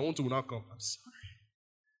sorry, my own too will not come. I'm sorry.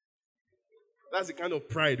 That's the kind of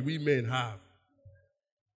pride we men have.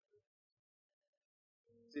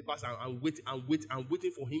 Say, Pastor, I'm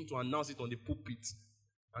waiting for him to announce it on the pulpit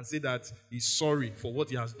and say that he's sorry for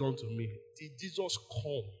what he has done to me. Till Jesus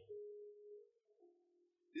come.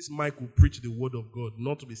 This mic will preach the word of God,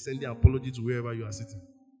 not to be sending apology to wherever you are sitting.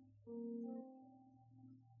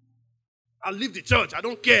 I'll leave the church. I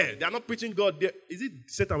don't care. They are not preaching God there. Is it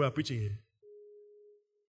Satan we are preaching here?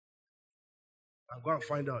 And go and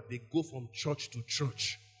find out. They go from church to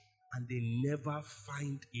church and they never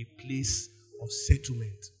find a place of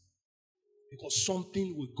settlement. Because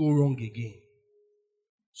something will go wrong again.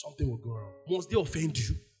 Something will go wrong. Must they offend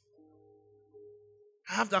you?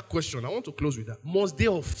 I have that question. I want to close with that. Must they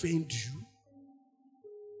offend you?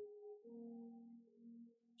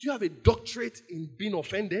 Do you have a doctorate in being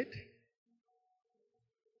offended?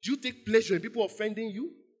 Do you take pleasure in people offending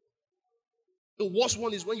you? The worst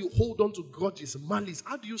one is when you hold on to grudges, malice.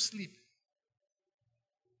 How do you sleep?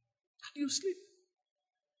 How do you sleep?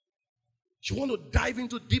 You want to dive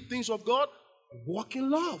into deep things of God? Walk in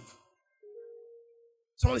love.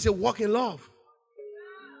 Someone say, walk in love.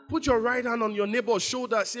 Put your right hand on your neighbor's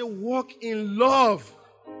shoulder. Say, walk in love.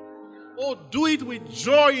 Oh, do it with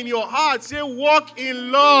joy in your heart. Say, walk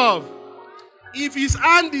in love. If his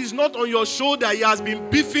hand is not on your shoulder, he has been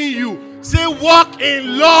beefing you. Say, walk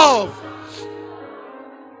in love.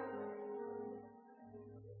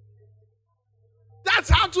 That's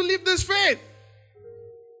how to live this faith.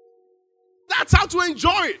 That's how to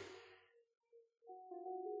enjoy it.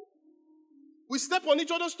 We step on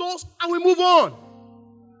each other's toes and we move on.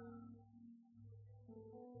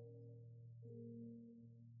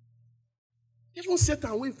 Even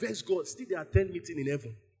Satan will vex God. Still they attend meeting in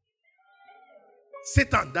heaven.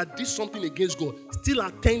 Satan that did something against God still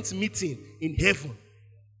attends meeting in heaven.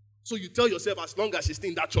 So you tell yourself, as long as you stay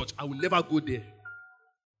in that church, I will never go there.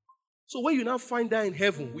 So when you now find that in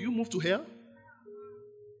heaven, will you move to hell?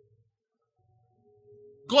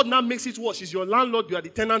 God now makes it worse. He's your landlord, you are the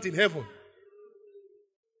tenant in heaven.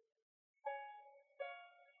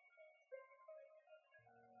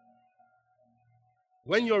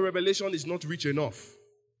 When your revelation is not rich enough,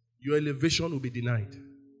 your elevation will be denied.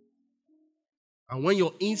 And when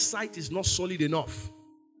your insight is not solid enough,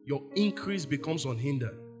 your increase becomes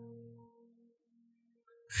unhindered.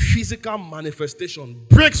 Physical manifestation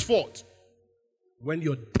breaks forth when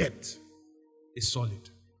your depth is solid.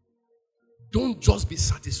 Don't just be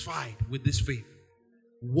satisfied with this faith.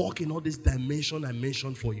 Walk in all this dimension I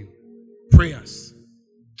mentioned for you. Prayers,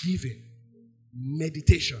 giving,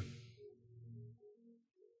 meditation,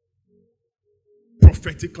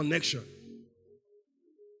 prophetic connection,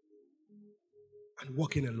 and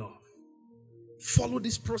walking in love. Follow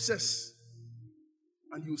this process,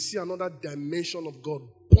 and you'll see another dimension of God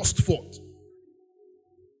burst forth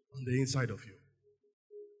on the inside of you.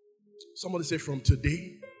 Somebody say, from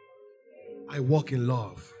today, I walk in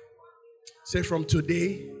love. Say, from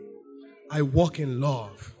today, I walk in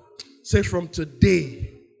love. Say, from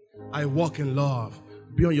today, I walk in love.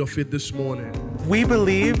 Be on your feet this morning. We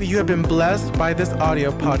believe you have been blessed by this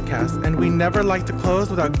audio podcast, and we never like to close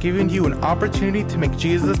without giving you an opportunity to make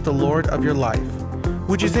Jesus the Lord of your life.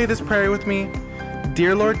 Would you say this prayer with me?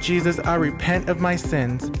 Dear Lord Jesus, I repent of my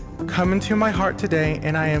sins. Come into my heart today,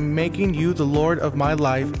 and I am making you the Lord of my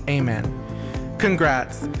life. Amen.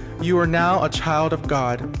 Congrats. You are now a child of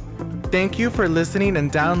God. Thank you for listening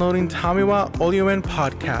and downloading Tamiwa Oluwen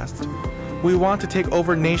podcast. We want to take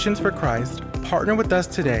over nations for Christ. Partner with us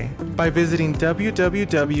today by visiting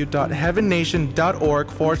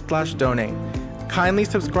www.heavennation.org/donate. Kindly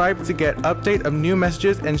subscribe to get update of new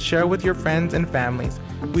messages and share with your friends and families.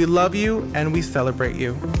 We love you and we celebrate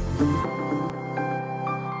you.